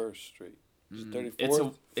 31st Street. Is it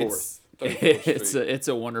 34th? It's 34th Street. it's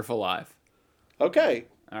a Wonderful Life. Okay.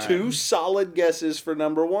 All right. 2 solid guesses for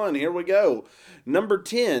number 1. Here we go. Number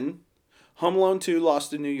 10, Home Alone 2,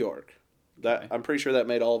 Lost in New York. That I'm pretty sure that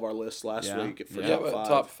made all of our lists last Yeah. week for Yeah. Yeah,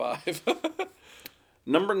 top 5. but top 5.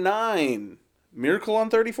 Number 9, Miracle on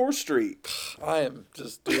 34th Street. I am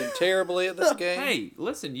just doing terribly at this game. Hey,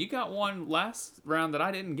 listen, you got one last round that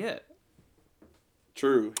I didn't get.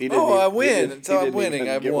 True. He Oh, I even- win. he didn't- Until he I'm didn't winning,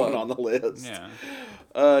 even I've get won. one on the list.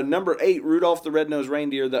 Yeah. Number 8, Rudolph the Red-Nosed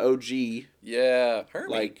Reindeer, the OG. Yeah, Herbie.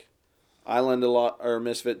 Like Island a lot or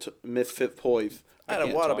Misfit Poith. I don't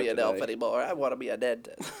can't want to talk be an today. elf anymore. I want to be a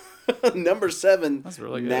dentist. Number 7, That's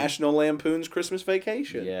really good. National Lampoon's Christmas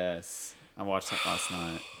Vacation. Yes. I watched that last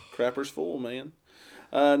night. Crapper's full, man.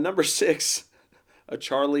 Number 6, A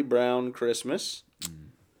Charlie Brown Christmas.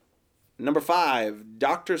 Number 5,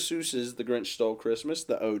 Dr. Seuss's The Grinch Stole Christmas,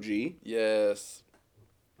 the OG. Yes.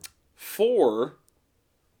 4,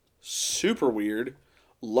 super weird,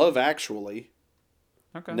 Love Actually.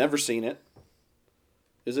 Okay. Never seen it.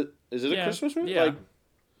 Is it a Christmas movie? Yeah. Like,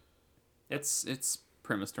 It's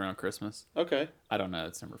premised around Christmas. okay. I don't know.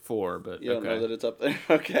 It's number 4, but You don't okay. know that it's up there?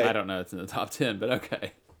 Okay. I don't know. It's in the top 10, but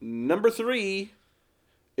okay. Number 3,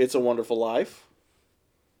 It's a Wonderful Life.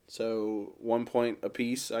 So 1 point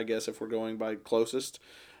apiece, I guess, if we're going by closest.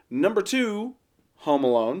 Number 2, Home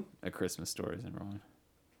Alone. A Christmas Story is number 1.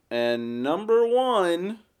 And number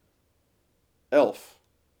 1, Elf.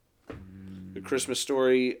 The Christmas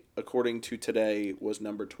Story, according to Today, was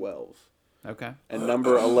number 12. Okay. And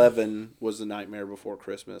number 11 was The Nightmare Before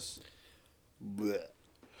Christmas. Blech.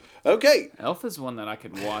 Okay. Elf is one that I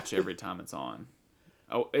could watch every time it's on.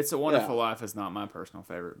 Oh, It's a Wonderful Yeah. Life is not my personal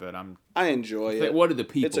favorite, but I enjoy it. what do the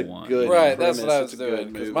people It's a want? good Right, that's premise. what I was It's a good doing.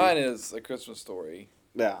 Because movie. mine is A Christmas Story.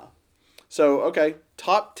 Yeah. So, okay.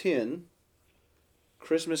 Top 10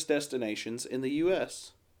 Christmas destinations in the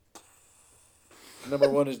U.S. Number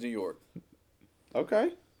 1 is New York.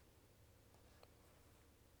 Okay.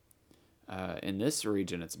 In this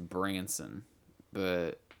region, it's Branson,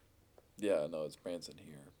 but Yeah, no, it's Branson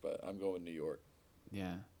here, but I'm going New York.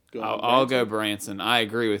 yeah. Going I'll go Branson. I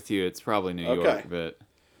agree with you. It's probably New Okay. York, but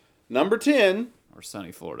Number 10, or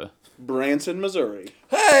sunny Florida. Branson, Missouri.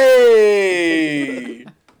 Hey!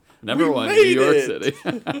 Number We 1, New made York it. City.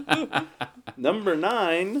 Number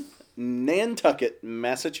 9, Nantucket,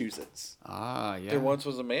 Massachusetts. Ah, yeah. There once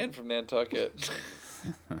was a man from Nantucket.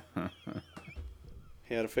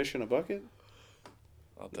 He had a fish in a bucket?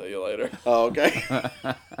 I'll tell you later. Oh, okay.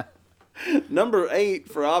 Number 8,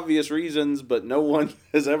 for obvious reasons, but no one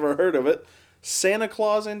has ever heard of it, Santa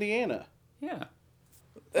Claus, Indiana. Yeah.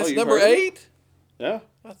 That's you've number heard of it? 8? Yeah.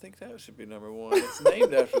 I think that should be number 1. It's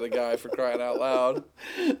named after the guy, for crying out loud.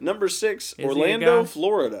 Number 6, he a Orlando, guy?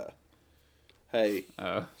 Florida. Hey, Oh,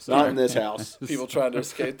 not sorry. in this house. People trying to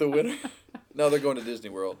escape the winter. No, they're going to Disney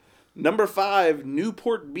World. Number 5,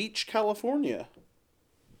 Newport Beach, California.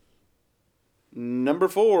 Number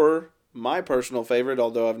 4, my personal favorite,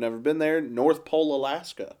 although I've never been there, North Pole,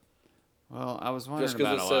 Alaska. Well, I was wondering Just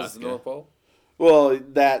because about it Alaska. says the North Pole. Well,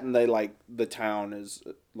 that and they like the town is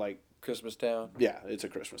like, Christmas Town. yeah, it's a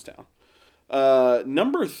Christmas town.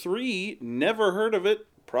 Number 3, never heard of it,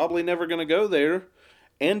 probably never going to go there,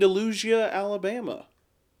 Andalusia, Alabama.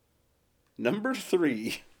 Number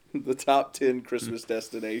 3, the top 10 Christmas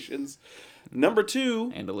destinations. Number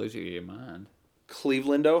 2, Andalusia, you mind?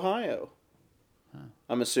 Cleveland, Ohio.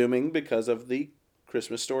 I'm assuming because of the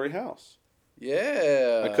Christmas Story house.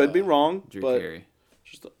 Yeah. I could be wrong, Drew but Carey.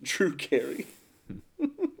 just Drew Carey.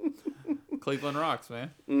 Cleveland rocks,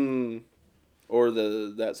 man. Or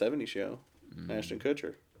that 70s show, Ashton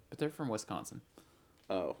Kutcher. But they're from Wisconsin.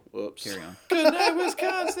 Oh, whoops. Carry on. Good night,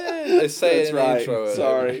 Wisconsin. They say That's it in right. the intro.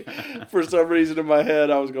 Sorry. For some reason in my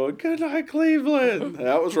head, I was going, good night, Cleveland.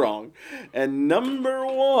 That was wrong. And number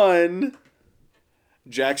 1,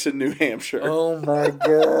 Jackson, New Hampshire. Oh my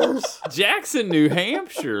gosh. Jackson, New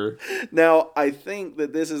Hampshire. Now, I think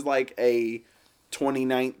that this is like a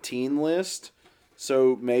 2019 list.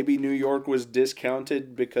 So maybe New York was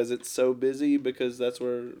discounted because it's so busy because that's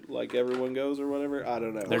where like everyone goes or whatever. I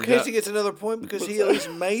don't know. In case he gets another point because he at least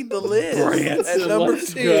made the list Branson, at number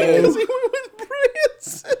let's 2. go. Because he went with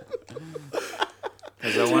Branson.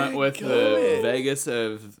 Because I went with the Vegas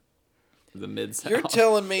of the Mid-South. You're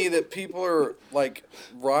telling me that people are like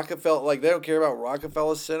Rockefeller, like they don't care about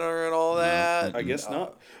Rockefeller Center and all that? I guess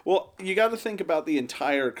not. Well, you got to think about the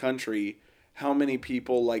entire country. How many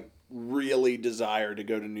people like really desire to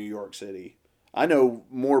go to New York City? I know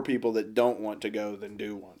more people that don't want to go than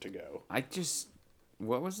do want to go.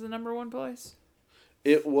 What was the number 1 place?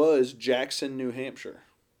 It was Jackson, New Hampshire.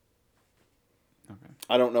 Okay.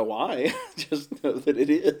 I don't know why. Just know that it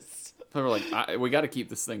is. People were like, we got to keep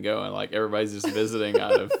this thing going. Like, everybody's just visiting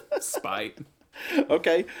out of spite.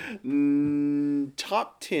 Okay.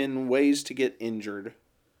 Top 10 ways to get injured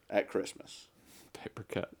at Christmas. Paper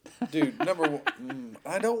cut. Dude,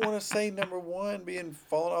 I don't want to say number 1 being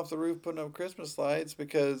falling off the roof putting up Christmas lights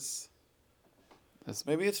because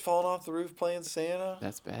maybe it's falling off the roof playing Santa.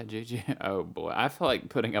 That's bad, JJ. Oh, boy. I feel like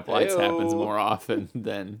putting up lights happens more often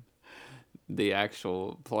than the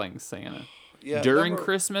actual playing Santa. Yeah, During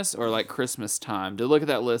Christmas or like Christmas time? To look at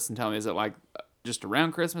that list and tell me, is it like just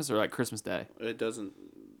around Christmas or like Christmas Day? It doesn't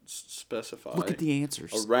specify. Look at the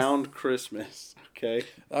answers. Around Christmas. Okay.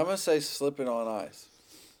 I'm going to say slipping on ice.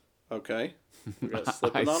 Okay. We got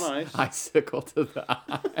slipping on ice. Icicle to the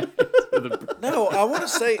eye. No, I want to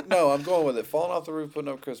say no. I'm going with it. Falling off the roof,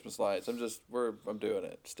 putting up Christmas lights. I'm doing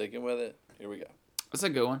it. Sticking with it. Here we go. That's a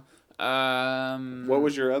good one. What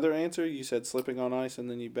was your other answer? You said slipping on ice, and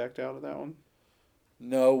then you backed out of that one.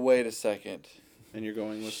 No, wait a second. And you're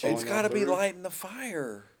going with It's falling got to off the be roof? lighting the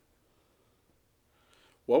fire.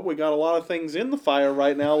 Well, we got a lot of things in the fire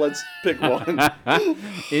right now. Let's pick one.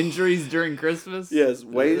 Injuries during Christmas? Yes,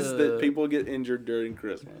 ways that people get injured during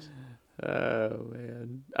Christmas. Oh,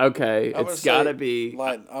 man. Okay, I'm it's gonna got to say be...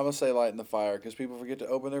 I'm gonna say lighting the fire because people forget to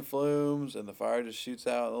open their flumes and the fire just shoots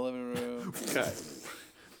out in the living room. Okay.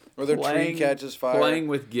 Or their tree catches fire. Playing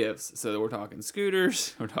with gifts. So we're talking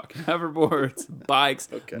scooters, we're talking hoverboards, bikes.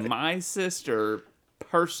 Okay. My sister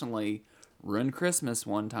personally ruined Christmas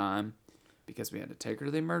one time because we had to take her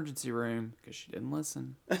to the emergency room because she didn't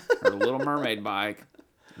listen. Her Little Mermaid bike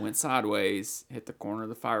went sideways, hit the corner of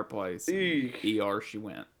the fireplace. Eek. ER she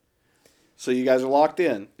went. So you guys are locked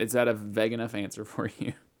in. Is that a vague enough answer for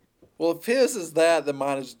you? Well, if his is that, then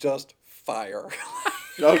mine is just fire.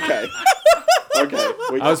 Okay. Okay.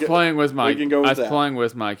 I was playing with my can go with that. playing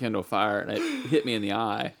with my Kindle Fire and it hit me in the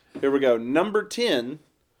eye. Here we go. Number 10,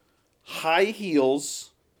 high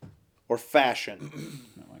heels or fashion.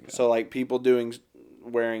 Oh my God. So like people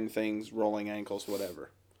wearing things, rolling ankles, whatever.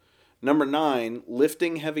 Number 9,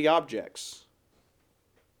 lifting heavy objects.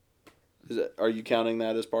 Are you counting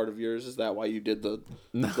that as part of yours? Is that why you did the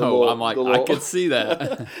No, I'm like, I could see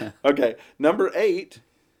that. Okay. Number 8,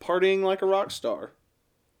 partying like a rock star.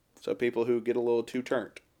 So people who get a little too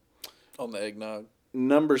turned. On the eggnog.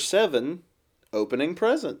 Number 7, opening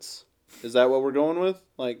presents. Is that what we're going with?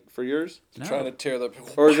 Like for yours? No. Trying to tear the...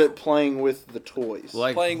 Or is it playing with the toys?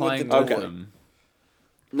 Like Playing with the with toy. them.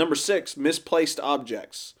 Number 6, misplaced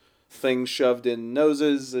objects. Things shoved in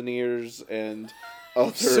noses and ears and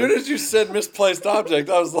other... As soon as you said misplaced object,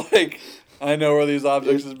 I was like, I know where these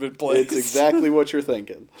objects have been placed. It's exactly what you're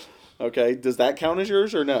thinking. Okay, does that count as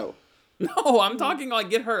yours or no? No, I'm talking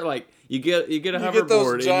like get hurt. Like you get a You get hoverboard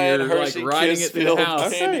those giant and you're Hershey like riding Kiss it through the filled house.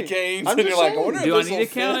 Okay. candy canes, I'm and just you're like, I saying. wonder if Do I this'll need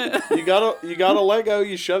to count fit. it? You got a Lego,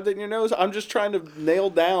 you shoved it in your nose. I'm just trying to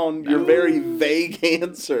nail down your very vague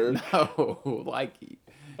answer. No, like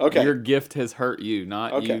Okay. your gift has hurt you,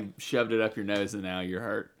 not Okay. you shoved it up your nose and now you're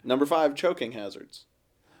hurt. Number 5, choking hazards.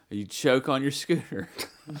 You choke on your scooter.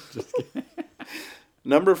 Just kidding.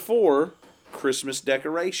 Number 4, Christmas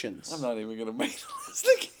decorations. I'm not even going to make the list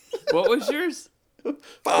again. What was yours?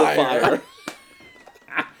 Fire.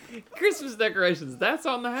 Christmas decorations. That's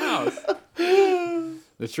on the house.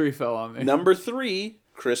 The tree fell on me. Number 3,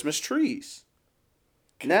 Christmas trees.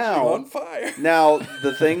 On Now, fire.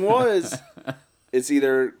 the thing was, it's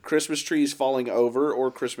either Christmas trees falling over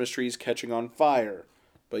or Christmas trees catching on fire.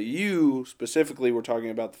 But you specifically were talking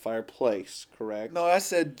about the fireplace, correct? No, I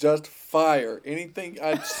said just fire. Anything,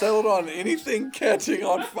 I settled on anything catching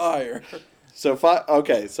on fire. So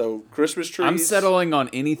okay, so Christmas trees. I'm settling on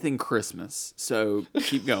anything Christmas, so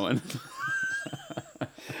keep going.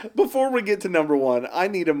 Before we get to number one, I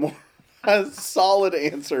need a solid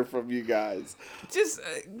answer from you guys. Just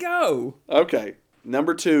go. Okay,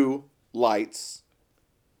 number two, lights,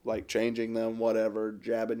 like changing them, whatever,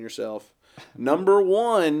 jabbing yourself. Number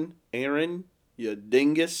one, Aaron, you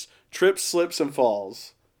dingus, trips, slips, and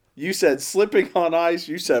falls. You said slipping on ice,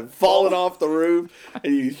 you said falling off the roof,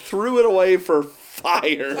 and you threw it away for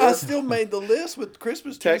fire. I still made the list with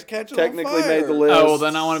Christmas trees catching technically on fire. made the list. Oh, well,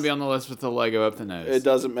 then I want to be on the list with the Lego up the nose. It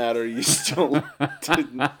doesn't matter. You still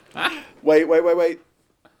didn't. Wait.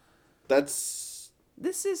 This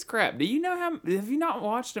is crap. Do you know have you not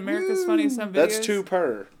watched America's Funniest Home Videos? That's two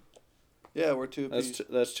per. Yeah, we're two apiece.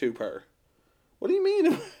 That's two per. What do you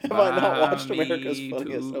mean? Have I not watched America's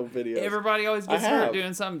Funniest Home Videos? Everybody always gets hurt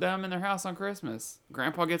doing something dumb in their house on Christmas.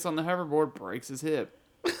 Grandpa gets on the hoverboard, breaks his hip.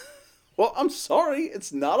 Well, I'm sorry,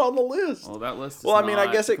 it's not on the list. Well, that list is Well, I mean,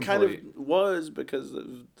 I guess it complete. kind of was because of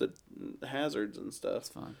the hazards and stuff. That's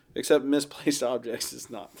fine. Except misplaced objects is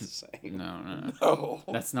not the same. No. Oh.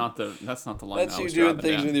 That's not the line. That's I you was doing driving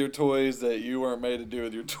things down. with your toys that you weren't made to do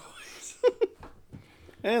with your toys.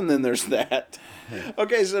 And then there's that.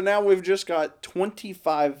 Okay, so now we've just got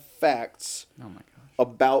 25 facts Oh my gosh.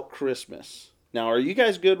 about Christmas. Now, are you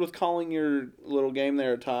guys good with calling your little game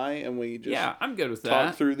there a tie and we just Yeah, I'm good with talk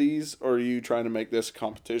that. through these, or are you trying to make this a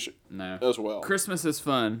competition No. as well? Christmas is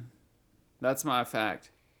fun. That's my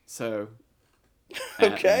fact. So.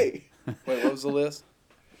 Okay. Wait, what was the list?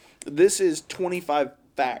 This is 25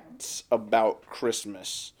 facts about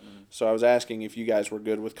Christmas. So I was asking if you guys were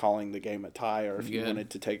good with calling the game a tie, or if you Good. wanted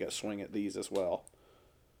to take a swing at these as well.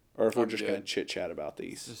 Or if we're I'm just good. going to chit-chat about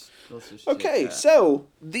these. Let's just Okay, chit-chat. so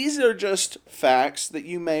these are just facts that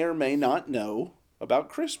you may or may not know about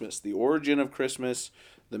Christmas. The origin of Christmas,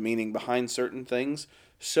 the meaning behind certain things,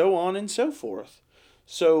 so on and so forth.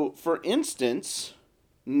 So, for instance,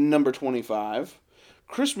 number 25,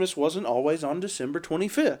 Christmas wasn't always on December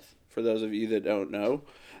 25th, for those of you that don't know.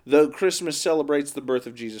 Though Christmas celebrates the birth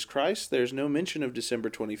of Jesus Christ, there's no mention of December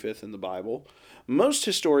 25th in the Bible. Most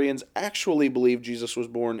historians actually believe Jesus was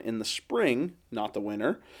born in the spring, not the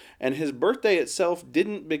winter, and his birthday itself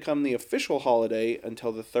didn't become the official holiday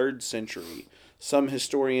until the 3rd century. Some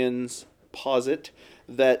historians posit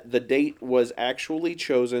that the date was actually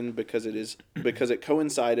chosen because it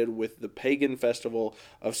coincided with the pagan festival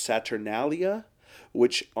of Saturnalia,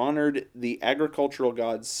 which honored the agricultural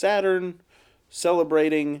god Saturn.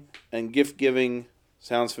 Celebrating and gift giving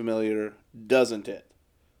sounds familiar, doesn't it?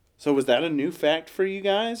 So was that a new fact for you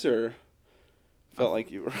guys, or felt like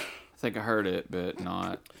you were I think I heard it, but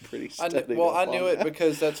not. pretty I steady? knew it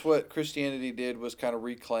because that's what Christianity did, was kind of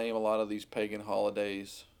reclaim a lot of these pagan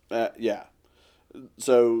holidays. Yeah.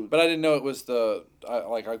 So But I didn't know it was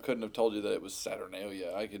I couldn't have told you that it was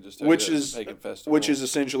Saturnalia. I could just tell which you that it was is a pagan festival. which is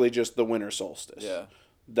essentially just the winter solstice. Yeah.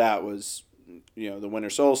 That was, the winter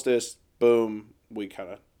solstice. Boom, we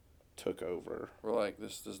kind of took over. We're like,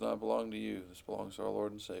 this does not belong to you. This belongs to our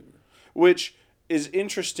Lord and Savior. Which is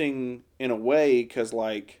interesting in a way because,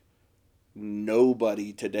 like,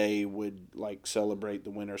 nobody today would, like, celebrate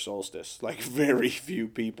the winter solstice. Like, very few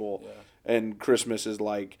people. Yeah. And Christmas is,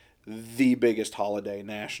 like, the biggest holiday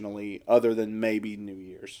nationally other than maybe New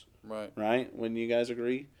Year's. Right. Right? Wouldn't you guys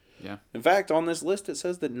agree? Yeah. In fact, on this list it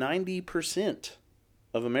says that 90%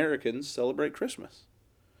 of Americans celebrate Christmas.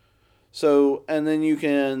 So, and then you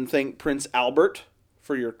can thank Prince Albert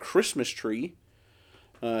for your Christmas tree.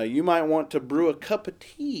 You might want to brew a cup of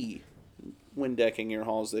tea when decking your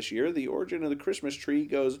halls this year. The origin of the Christmas tree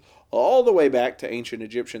goes all the way back to ancient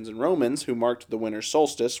Egyptians and Romans, who marked the winter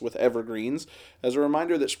solstice with evergreens as a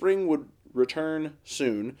reminder that spring would return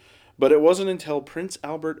soon. But it wasn't until Prince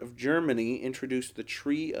Albert of Germany introduced the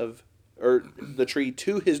tree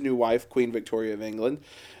to his new wife, Queen Victoria of England,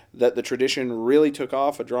 that the tradition really took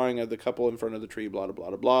off. A drawing of the couple in front of the tree, blah, blah,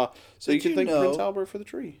 blah, blah. So Did you can you thank know Prince Albert for the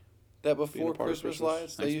tree. That Being before a part of Christmas Christmas.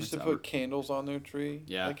 lights, they Thanks, used to Prince put Albert. candles on their tree.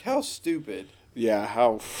 Yeah. Like, how stupid. Yeah,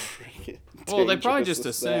 how freaking Well, they probably dangerous just is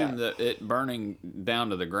assumed that it burning down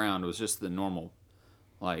to the ground was just the normal,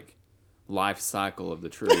 like, life cycle of the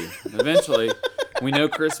tree. Eventually, we know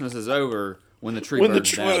Christmas is over when the tree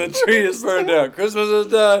burns down. When the tree is burned down, Christmas is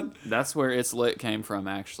done. That's where "it's lit" came from,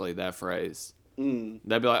 actually, that phrase. Mm.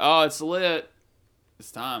 They'd be like, oh, it's lit. It's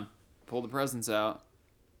time. Pull the presents out.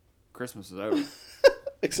 Christmas is over.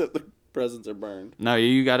 Except presents are burned. No,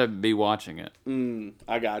 you got to be watching it.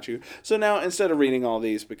 I got you. So now, instead of reading all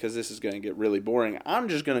these, because this is going to get really boring, I'm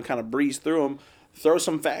just going to kind of breeze through them, throw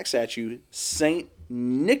some facts at you. Saint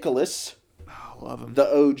Nicholas, Love him. the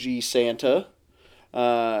OG Santa,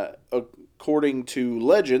 according to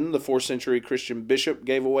legend, the 4th century Christian bishop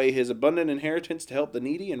gave away his abundant inheritance to help the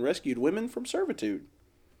needy and rescued women from servitude.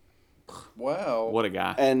 Wow. What a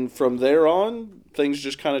guy. And from there on, things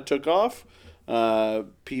just kind of took off.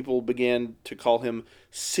 People began to call him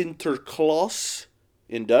Sinterklaas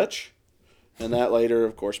in Dutch. And that later,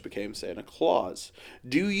 of course, became Santa Claus.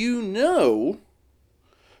 Do you know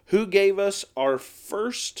who gave us our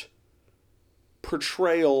first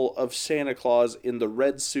portrayal of Santa Claus in the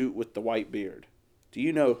red suit with the white beard? Do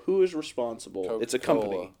you know who is responsible? Coca-Cola. It's a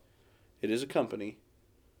company. It is a company.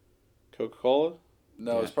 Coca-Cola?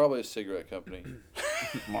 No, it's probably a cigarette company.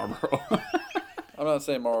 Marlboro. I'm not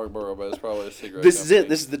saying Marlboro, but it's probably a cigarette This company. is it.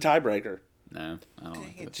 This is the tiebreaker. No, I don't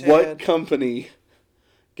like it. Chad. What company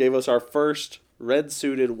gave us our first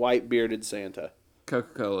red-suited, white-bearded Santa?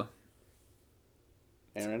 Coca-Cola.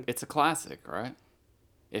 Aaron? It's a classic, right?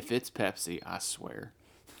 If it's Pepsi, I swear.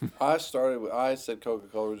 I said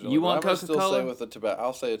Coca-Cola originally. You but want I'm gonna still Coca-Cola? say with the tobacco.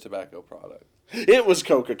 I'll say a tobacco product. It was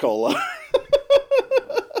Coca-Cola.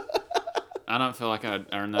 I don't feel like I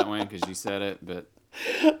earned that win because you said it, but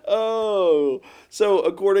Oh. So,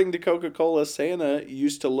 according to Coca-Cola, Santa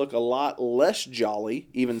used to look a lot less jolly,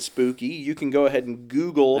 even spooky. You can go ahead and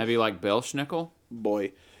Google... maybe like Belschnickel.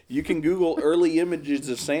 Boy. You can Google early images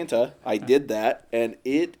of Santa. I did that, and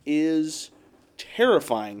it is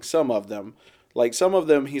terrifying, some of them. Like, some of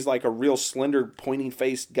them, he's like a real slender,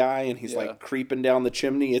 pointy-faced guy, and he's, like, creeping down the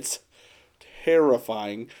chimney. It's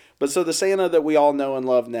terrifying. But so the Santa that we all know and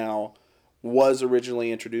love now was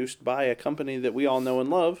originally introduced by a company that we all know and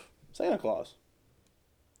love, Santa Claus.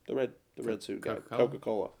 The red suit guy. Coca-Cola?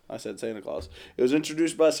 Coca-Cola. I said Santa Claus. It was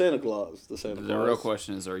introduced by Santa Claus, the Santa Claus. The real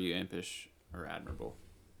question is, are you impish or admirable?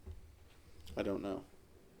 I don't know.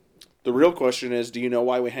 The real question is, do you know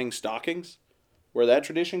why we hang stockings? Where that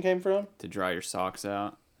tradition came from? To dry your socks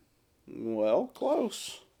out? Well,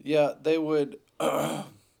 close. Yeah, they would. Oh,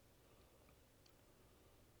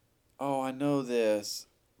 I know this,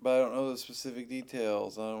 but I don't know the specific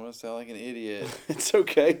details. I don't want to sound like an idiot. It's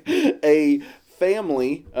okay. A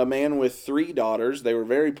family, a man with 3 daughters, they were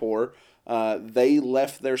very poor. They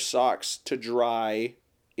left their socks to dry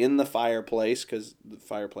in the fireplace because the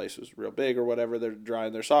fireplace was real big or whatever. They're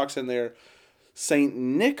drying their socks in there. St.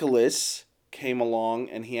 Nicholas came along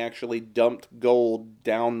and he actually dumped gold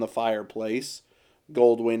down the fireplace.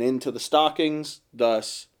 Gold went into the stockings,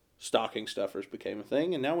 thus stocking stuffers became a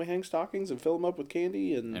thing, and now we hang stockings and fill them up with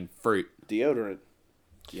candy and fruit. deodorant.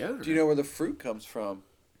 Deodorant? Do you know where the fruit comes from?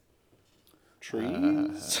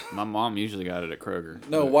 Trees? My mom usually got it at Kroger.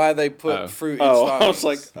 No, but, why they put fruit in Oh, stockings. I was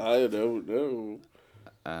like, I don't know.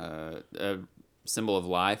 a symbol of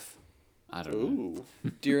life. I don't know.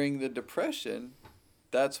 Ooh. During the Depression,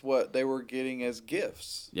 that's what they were getting as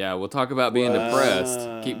gifts. Yeah, we'll talk about being Wow.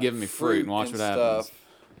 depressed. Keep giving me fruit and watch what happens.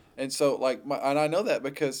 And so, like, and I know that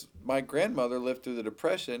because my grandmother lived through the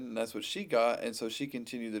Depression, and that's what she got, and so she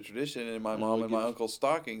continued the tradition. And my mom and my uncle's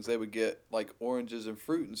stockings, they would get like oranges and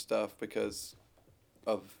fruit and stuff because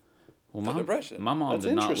of the Depression. My mom That's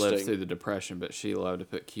did not live interesting. through the Depression, but she loved to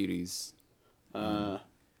put cuties. Little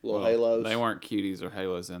Well, halos. They weren't cuties or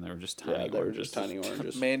halos in. They were just tiny Yeah, they were oranges. just tiny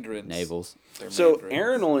oranges. Mandarins. Navels. They're So mandarins.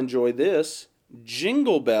 Aaron will enjoy this.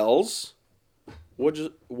 Jingle Bells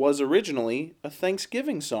was originally a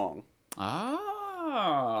Thanksgiving song.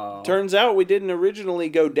 Ah. Turns out we didn't originally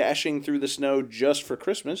go dashing through the snow just for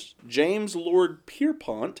Christmas. James Lord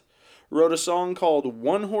Pierpont wrote a song called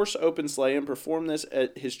One Horse Open Sleigh and performed this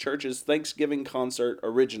at his church's Thanksgiving concert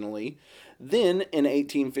originally. Then, in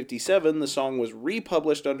 1857, the song was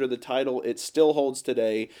republished under the title it still holds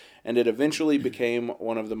today, and it eventually became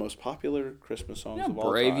one of the most popular Christmas songs You know of how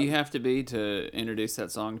all brave time. you have to be to introduce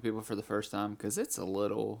that song to people for the first time? Because it's a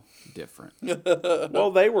little different. Well,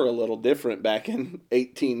 they were a little different back in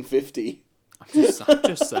 1850. I'm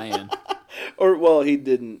just saying. Or, well, he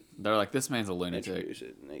didn't They're like, this man's a lunatic. introduce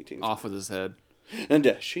it in 1850. Off with his head. And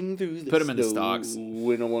dashing through the Put 'em in the snow stocks.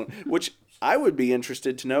 when I want- which I would be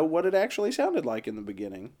interested to know what it actually sounded like in the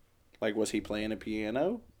beginning. Like, was he playing a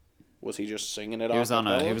piano? Was he just singing it He was on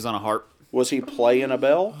a harp. Was he playing a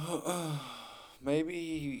bell?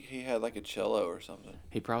 Maybe he had like a cello or something.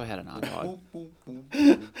 He probably had an iPod.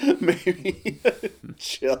 Maybe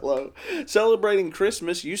cello. Celebrating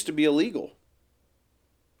Christmas used to be illegal.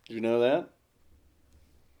 Did you know that?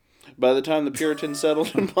 By the time the Puritans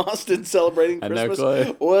settled in Boston, celebrating I had no Christmas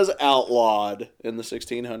clue. was outlawed in the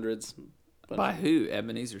 1600s. By who?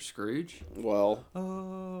 Ebenezer Scrooge? Well,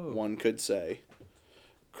 Oh. one could say.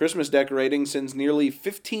 Christmas decorating sends nearly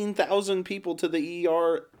 15,000 people to the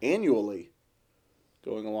ER annually.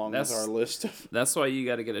 Going along with our list of... That's why you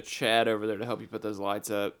got to get a Chad over there to help you put those lights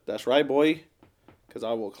up. That's right, boy. Because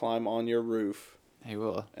I will climb on your roof. He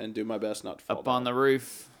will. And do my best not to fall Up down. on the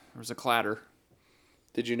roof, there's a clatter.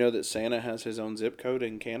 Did you know that Santa has his own zip code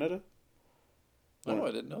in Canada? Oh,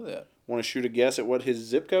 I didn't know that. Want to shoot a guess at what his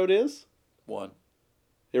zip code is? 1.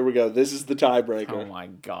 Here we go. This is the tiebreaker. Oh my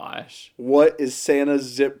gosh. What is Santa's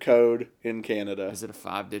zip code in Canada? Is it a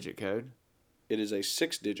 5-digit code? It is a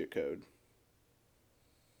 6-digit code.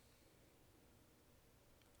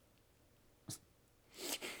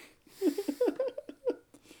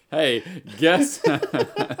 Hey, guess.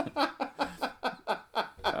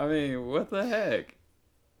 I mean, what the heck?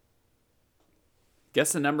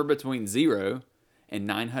 Guess the number between 0 and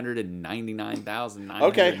 999,999.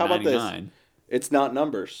 Okay, how about this? It's not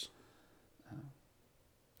numbers.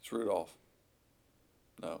 It's Rudolph.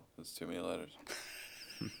 No, that's too many letters.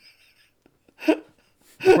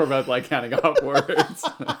 We're both like counting off words.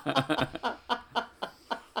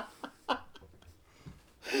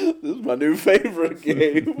 This is my new favorite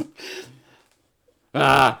game.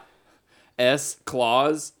 S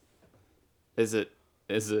clause. Is it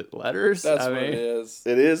letters? That's what it is.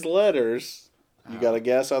 It is letters. You got a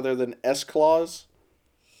guess other than S clause?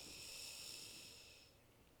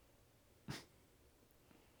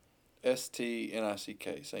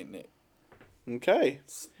 STNICK, St. Nick. Okay.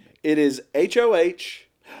 It is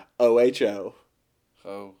HOHOHO.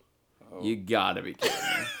 Oh. You gotta be kidding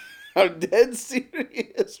me. I'm dead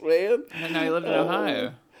serious, man. I didn't know you lived in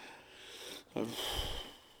Ohio.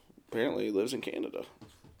 Apparently he lives in Canada.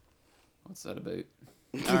 What's that about?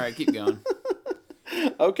 All right, keep going.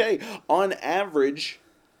 Okay. On average,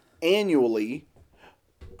 annually,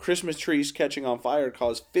 Christmas trees catching on fire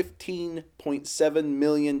cause $15.7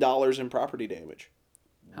 million in property damage.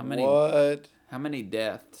 How many? What? How many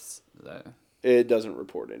deaths though? It doesn't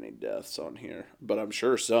report any deaths on here, but I'm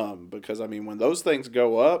sure some, because, I mean, when those things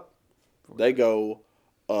go up, they go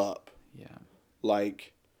up. Yeah,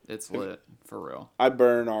 Like, it's lit for real. I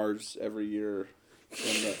burn ours every year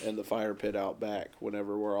in the fire pit out back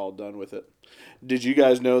whenever we're all done with it. Did you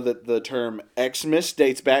guys know that the term Xmas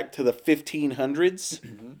dates back to the 1500s?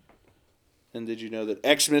 Mm-hmm. And did you know that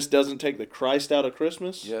Xmas doesn't take the Christ out of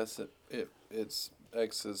Christmas? Yes, it's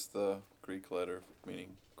X is the Greek letter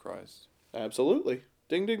meaning Christ. Absolutely.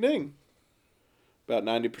 Ding, ding, ding. About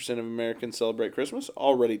 90% of Americans celebrate Christmas.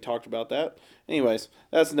 Already talked about that. Anyways,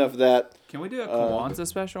 that's enough of that. Can we do a Kwanzaa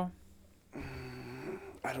special?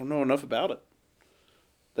 I don't know enough about it.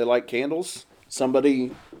 They like candles.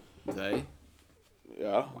 Somebody, They?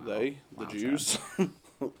 yeah, the Jews.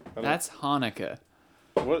 That's Hanukkah.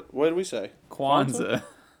 What did we say? Kwanzaa.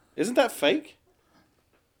 Isn't that fake?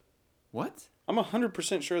 What? I'm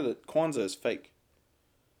 100% sure that Kwanzaa is fake.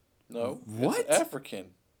 No. What? It's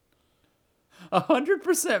African.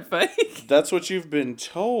 100% fake? That's what you've been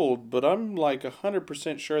told, but I'm like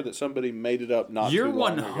 100% sure that somebody made it up not You're too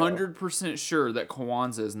long ago. 100% sure that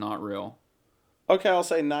Kwanzaa is not real. Okay, I'll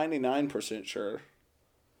say 99% sure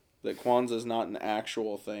that Kwanzaa is not an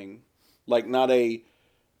actual thing. Like, not a,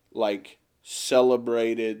 like,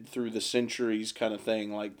 celebrated through the centuries kind of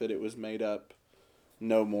thing, like that it was made up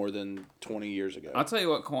no more than 20 years ago. I'll tell you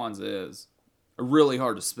what Kwanzaa is. Really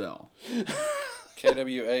hard to spell.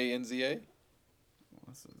 KWANZA?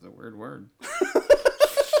 This is a weird word.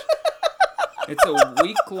 It's a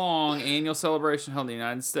week-long annual celebration held in the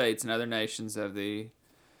United States and other nations of the...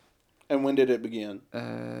 And when did it begin?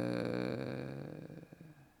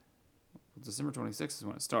 December 26th is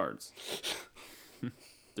when it starts.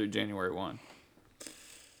 Through January 1.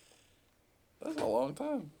 That's a long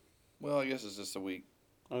time. Well, I guess it's just a week.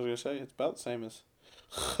 I was going to say, it's about the same as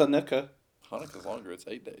Hanukkah. Hanukkah's longer. It's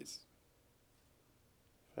 8 days.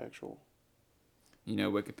 Factual. You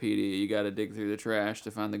know, Wikipedia, you got to dig through the trash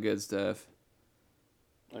to find the good stuff.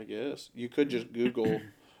 I guess. You could just Google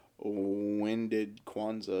when did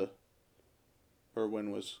Kwanzaa, or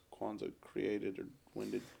when was Kwanzaa created, or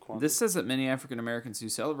when did Kwanzaa... This says that many African Americans who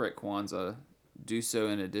celebrate Kwanzaa do so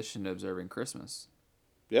in addition to observing Christmas.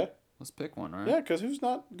 Yeah. Let's pick one, right? Yeah, because who's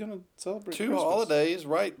not going to celebrate Two Christmas? holidays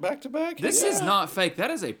right back to back. This is not fake.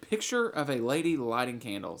 That is a picture of a lady lighting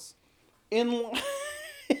candles. In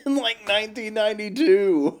like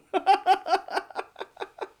 1992. What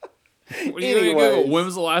are you gonna Google? When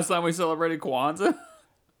was the last time we celebrated Kwanzaa?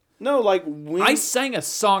 No, like when... I sang a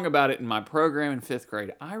song about it in my program in 5th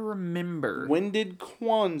grade. I remember. When did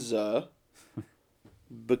Kwanzaa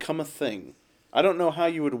become a thing? I don't know how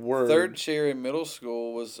you would word. Third chair in middle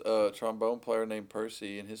school was a trombone player named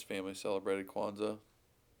Percy, and his family celebrated Kwanzaa.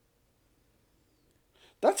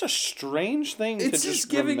 That's a strange thing to It's just just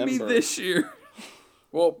giving remember. me this year.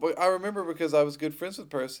 Well, but I remember because I was good friends with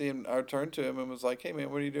Percy, and I turned to him and was like, "Hey, man,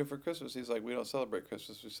 what are you doing for Christmas?" He's like, "We don't celebrate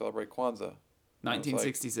Christmas. We celebrate Kwanzaa."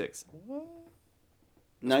 1966. What?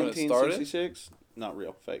 1966? Not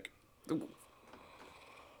real. Fake.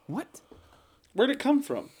 What? Where'd it come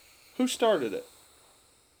from? Who started it?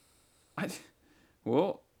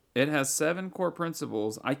 Well, it has 7 core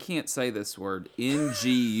principles. I can't say this word.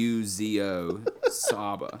 Nguzo.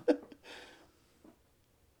 Saba.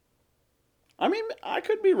 I mean, I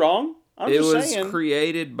could be wrong. I'm It just was saying.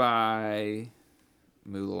 created by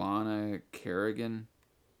Maulana Kerrigan.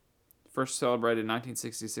 First celebrated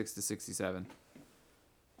 1966 to 67.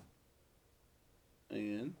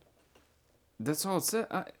 And That's all it said.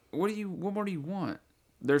 What more do you want?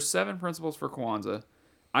 There's 7 principles for Kwanzaa.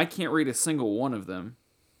 I can't read a single one of them,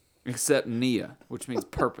 except Nia, which means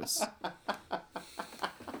purpose.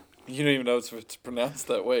 You don't even know if it's pronounced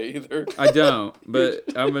that way either. I don't, but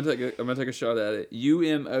I'm gonna take a shot at it.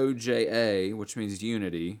 UMOJA, which means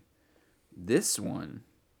unity. This one,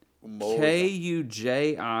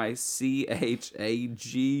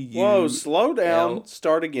 KUJICHAGU. whoa, slow down. L-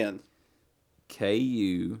 Start again.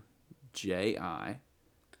 KUJI.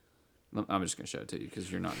 I'm just gonna show it to you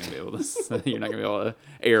because you're not gonna be able to. You're not gonna be able to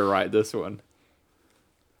air write this one.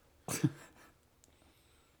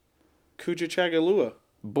 Kujachagalua.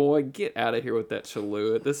 Boy, get out of here with that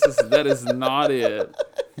Chalua. That is not it.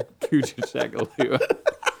 Kujachagalua.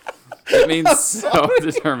 It means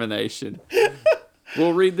self-determination.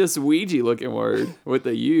 We'll read this Ouija-looking word with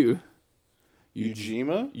a U.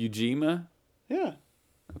 Ujima? Ujima. Yeah.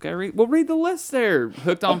 Okay, we'll read the list there.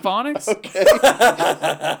 Hooked on phonics. Okay.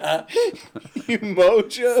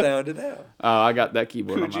 Umoja. Sound it out. Oh, I got that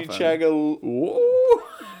keyboard on my phone. Whoa.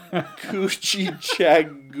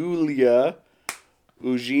 Kujichagulia.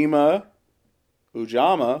 Ujima.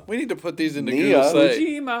 Ujama. We need to put these into Nia. Google Say.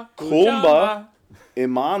 Ujima. Kumba.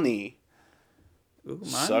 Imani. Ooh,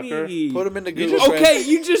 Sucker. Put them into Google. Okay,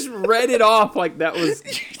 you just read it off like that was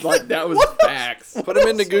facts. Put them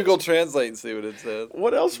into Google Translate and see what it says.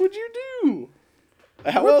 What else would you do?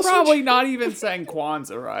 How We're else would probably you- not even saying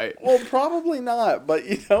Kwanzaa, right? Well, probably not, but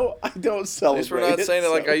I don't At celebrate least we're not saying it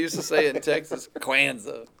like so- I used to say it in Texas.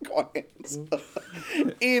 Kwanzaa.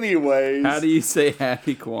 Anyways, How do you say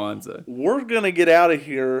Happy Kwanzaa? we're going to get out of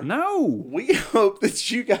here. No. We hope that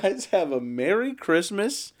you guys have a Merry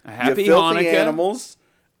Christmas, A Happy you filthy Hanukkah. animals,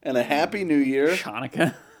 and a Happy New Year.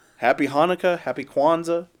 Hanukkah. Happy Hanukkah, Happy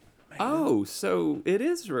Kwanzaa. Oh, so it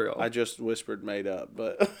is real. I just whispered made up,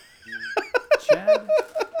 but Chad.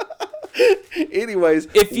 anyways.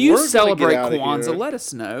 If you we're gonna celebrate get outta Kwanzaa, here. let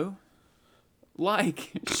us know.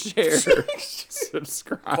 Like, share,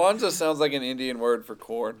 subscribe. Kwanzaa sounds like an Indian word for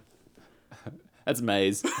corn. That's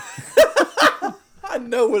maize. I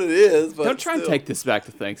know what it is, but Don't try and still. take this back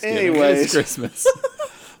to Thanksgiving. Anyways. It's Christmas.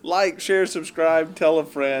 Like, share, subscribe, tell a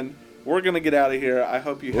friend. We're going to get out of here. I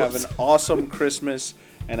hope you have an awesome Christmas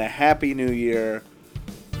and a Happy New Year.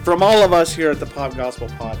 From all of us here at the Pop Gospel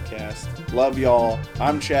Podcast, love y'all.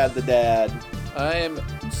 I'm Chad the Dad. I am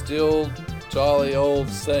still jolly old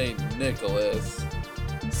Saint Nicholas.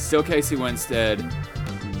 Still Casey Winstead.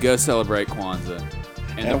 Go celebrate Kwanzaa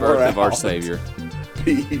and the And birth we're of our out. Savior.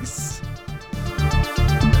 Peace.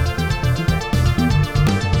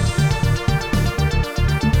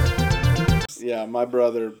 Yeah, my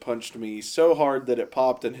brother punched me so hard that it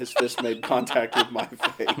popped and his fist made contact with my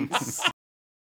face.